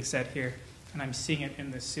not being said here, and I'm seeing it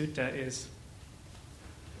in the sutta, is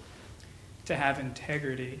to have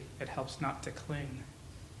integrity, it helps not to cling.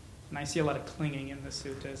 And I see a lot of clinging in the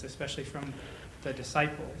suttas, especially from the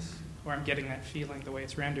disciples, where I'm getting that feeling the way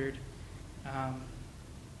it's rendered.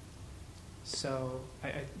 So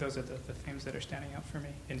those are the themes that are standing out for me.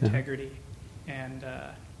 Integrity and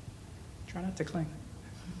try not to cling.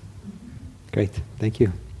 Great, thank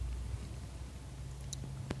you.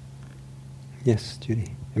 Yes,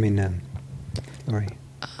 Judy. Laurie.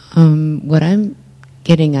 What I'm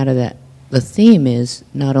getting out of that, the theme is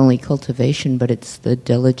not only cultivation, but it's the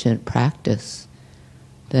diligent practice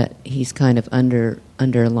that he's kind of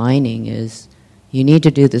underlining is you need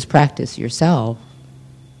to do this practice yourself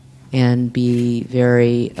and be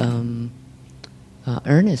very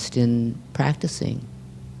earnest in practicing,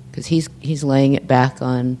 because he's laying it back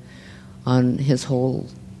on his whole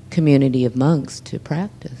community of monks to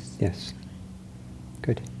practice. Yes.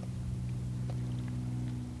 Good.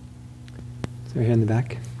 So here in the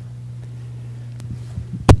back.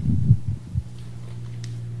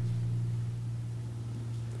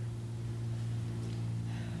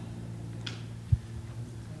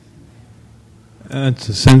 It's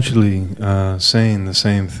essentially saying the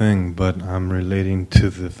same thing, but I'm relating to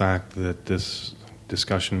the fact that this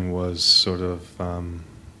discussion was sort of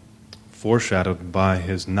foreshadowed by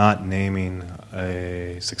his not naming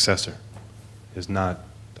a successor, his not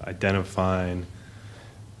identifying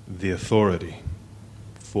the authority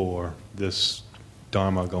for this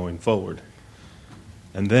Dharma going forward.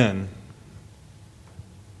 And then,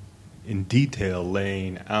 in detail,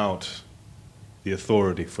 laying out the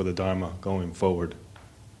authority for the Dharma going forward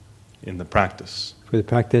in the practice. For the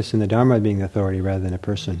practice and the Dharma being the authority rather than a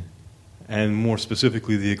person. And more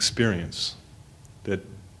specifically, the experience. That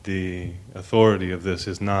the authority of this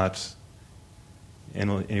is not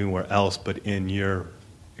anywhere else but in your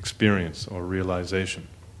experience or realization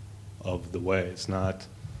of the way. It's not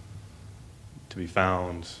to be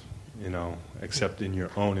found, except in your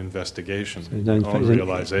own investigation, your own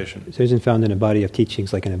realization. So it isn't found in a body of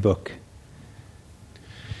teachings like in a book.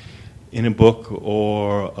 In a book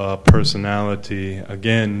or a personality,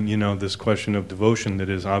 again, this question of devotion that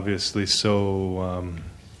is obviously so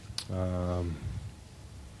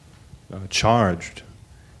charged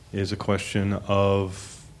is a question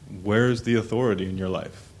of where is the authority in your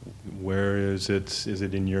life? Where is it? Is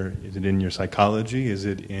it in your psychology? Is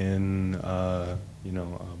it in a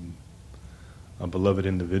beloved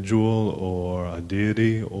individual or a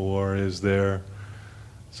deity, or is there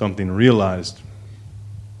something realized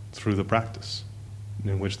through the practice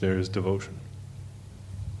in which there is devotion?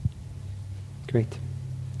 Great.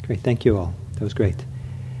 Thank you all. That was great.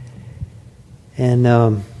 And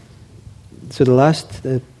so the last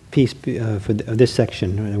piece of this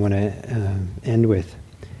section I want to end with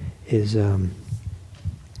is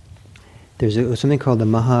there's something called the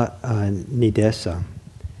Maha Nidesa.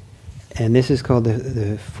 And this is called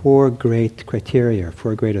the four great criteria,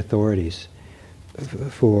 four great authorities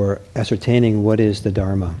for ascertaining what is the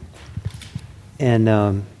Dharma. And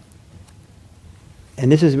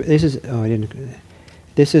this is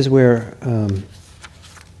where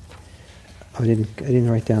I didn't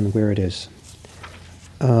write down where it is.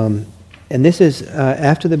 And this is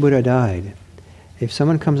after the Buddha died. If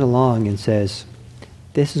someone comes along and says,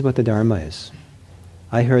 "This is what the Dharma is.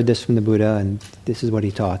 I heard this from the Buddha, and this is what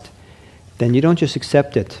he taught," then you don't just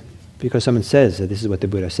accept it because someone says that this is what the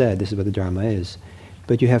Buddha said, this is what the Dharma is,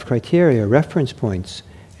 but you have criteria, reference points,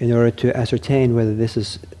 in order to ascertain whether this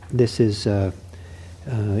is the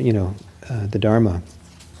Dharma.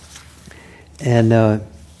 And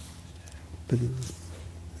but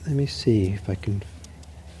let me see if I can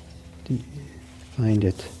find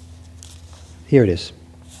it. Here it is.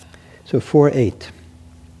 So 4.8.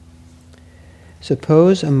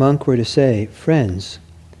 Suppose a monk were to say, "Friends,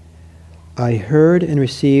 I heard and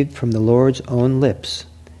received from the Lord's own lips,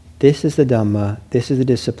 this is the Dhamma, this is the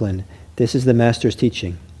discipline, this is the Master's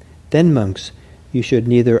teaching. Then, monks, you should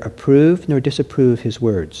neither approve nor disapprove his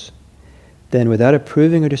words. Then, without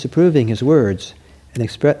approving or disapproving his words and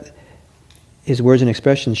expressions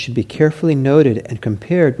should be carefully noted and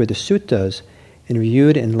compared with the suttas and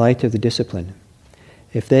reviewed in light of the discipline.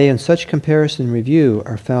 If they, in such comparison and review,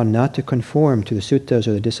 are found not to conform to the suttas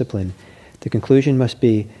or the discipline, the conclusion must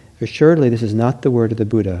be, assuredly this is not the word of the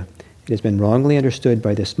Buddha. It has been wrongly understood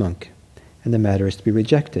by this monk, and the matter is to be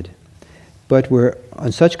rejected. but where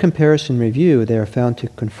on such comparison review they are found to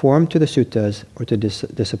conform to the suttas or to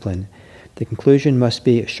discipline, the conclusion must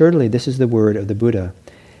be, assuredly this is the word of the Buddha.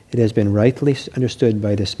 It has been rightly understood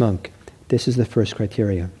by this monk. This is the first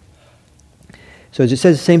criteria. So it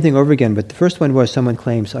says the same thing over again, but the first one was someone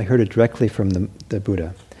claims, I heard it directly from the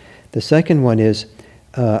Buddha. The second one is,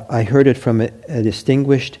 I heard it from a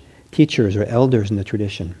distinguished teachers or elders in the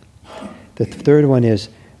tradition. The third one is,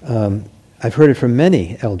 I've heard it from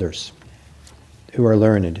many elders who are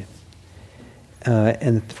learned.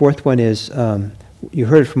 And the fourth one is, you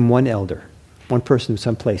heard it from one elder. One person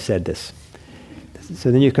someplace said this.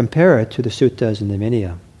 So then you compare it to the suttas and the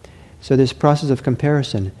Vinaya. So this process of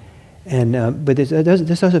comparison. And but this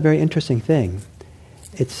does a very interesting thing.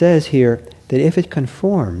 It says here that if it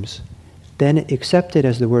conforms, then accept it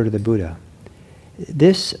as the word of the Buddha.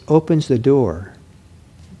 This opens the door,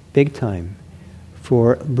 big time,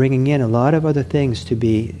 for bringing in a lot of other things to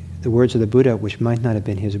be the words of the Buddha, which might not have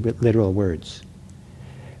been his literal words.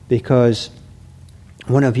 Because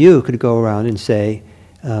one of you could go around and say,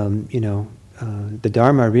 the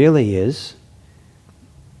Dharma really is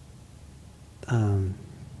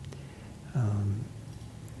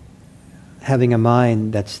having a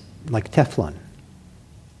mind that's like Teflon.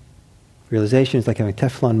 Realization is like having a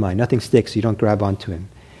Teflon mind. Nothing sticks, you don't grab onto him.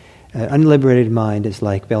 An unliberated mind is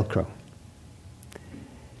like Velcro.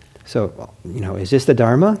 So, is this the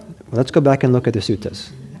Dharma? Well, let's go back and look at the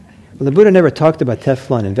suttas. Well, the Buddha never talked about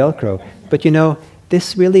Teflon and Velcro, but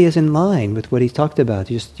this really is in line with what he talked about.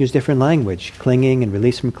 He just used different language, clinging and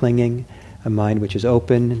release from clinging, a mind which is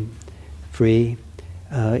open and free.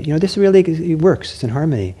 This really works. It's in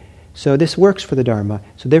harmony. So this works for the Dharma.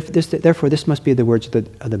 So therefore, this must be the words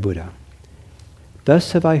of the Buddha.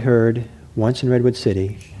 Thus have I heard, once in Redwood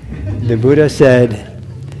City, the Buddha said,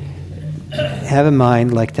 have a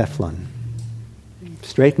mind like Teflon.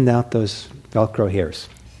 Straighten out those Velcro hairs.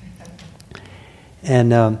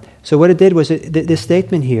 And so what it did was, this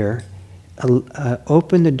statement here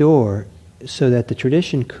opened the door so that the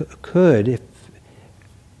tradition could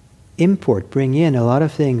bring in a lot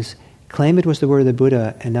of things, claim it was the word of the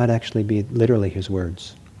Buddha and not actually be literally his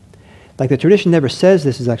words. Like the tradition never says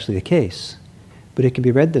this is actually the case, but it can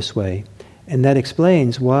be read this way, and that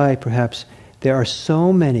explains why perhaps there are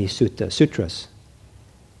so many sutras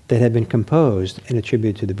that have been composed and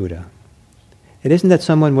attributed to the Buddha. It isn't that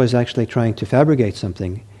someone was actually trying to fabricate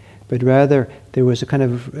something, but rather there was a kind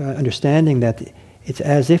of understanding that it's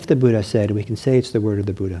as if the Buddha said, we can say it's the word of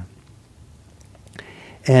the Buddha.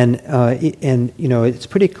 And it's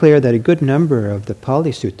pretty clear that a good number of the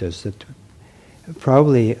Pali suttas that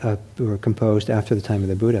probably were composed after the time of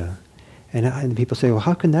the Buddha. And people say, well,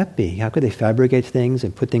 how can that be? How could they fabricate things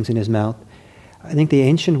and put things in his mouth? I think the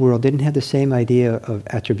ancient world didn't have the same idea of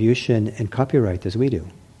attribution and copyright as we do.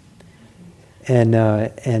 And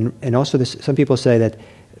also some people say that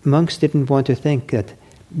monks didn't want to think that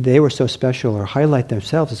they were so special or highlight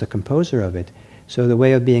themselves as a composer of it. So the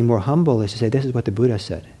way of being more humble is to say, this is what the Buddha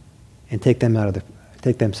said, and take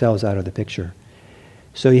themselves out of the picture.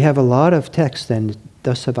 So you have a lot of texts, and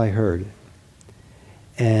thus have I heard.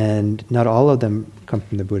 And not all of them come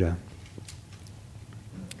from the Buddha.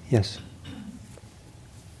 Yes?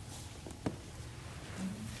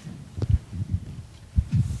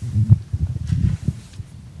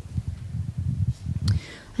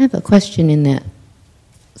 I have a question in that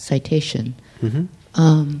citation. Mm-hmm.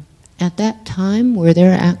 At that time, were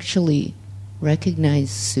there actually recognized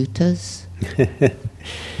suttas?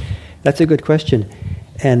 That's a good question.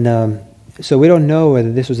 And so we don't know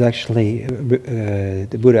whether this was actually,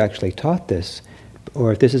 the Buddha actually taught this,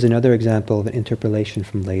 or if this is another example of an interpolation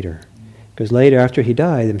from later. Because later, after he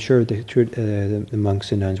died, I'm sure the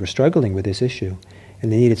monks and nuns were struggling with this issue,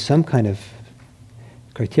 and they needed some kind of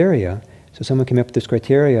criteria. So someone came up with this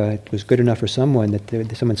criteria, it was good enough for someone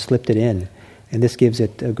that someone slipped it in. And this gives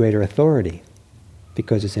it a greater authority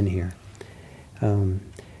because it's in here. And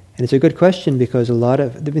it's a good question because a lot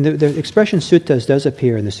of the expression suttas does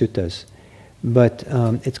appear in the suttas, but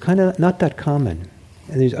it's kind of not that common.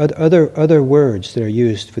 And there's other words that are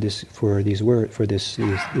used for these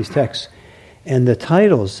texts, and the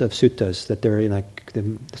titles of suttas that they're like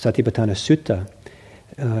the Satipatthana Sutta.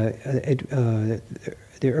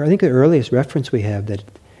 I think the earliest reference we have that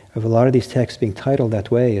of a lot of these texts being titled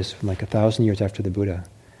that way is from like 1,000 years after the Buddha.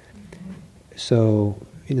 So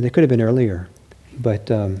they could have been earlier,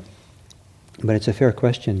 but it's a fair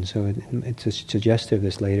question. So it's a suggestive of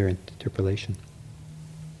this later interpolation.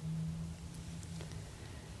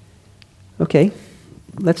 Okay,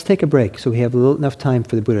 let's take a break so we have enough time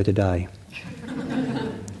for the Buddha to die.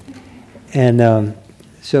 And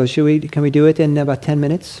so can we do it in about 10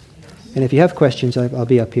 minutes? And if you have questions, I'll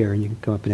be up here and you can come up and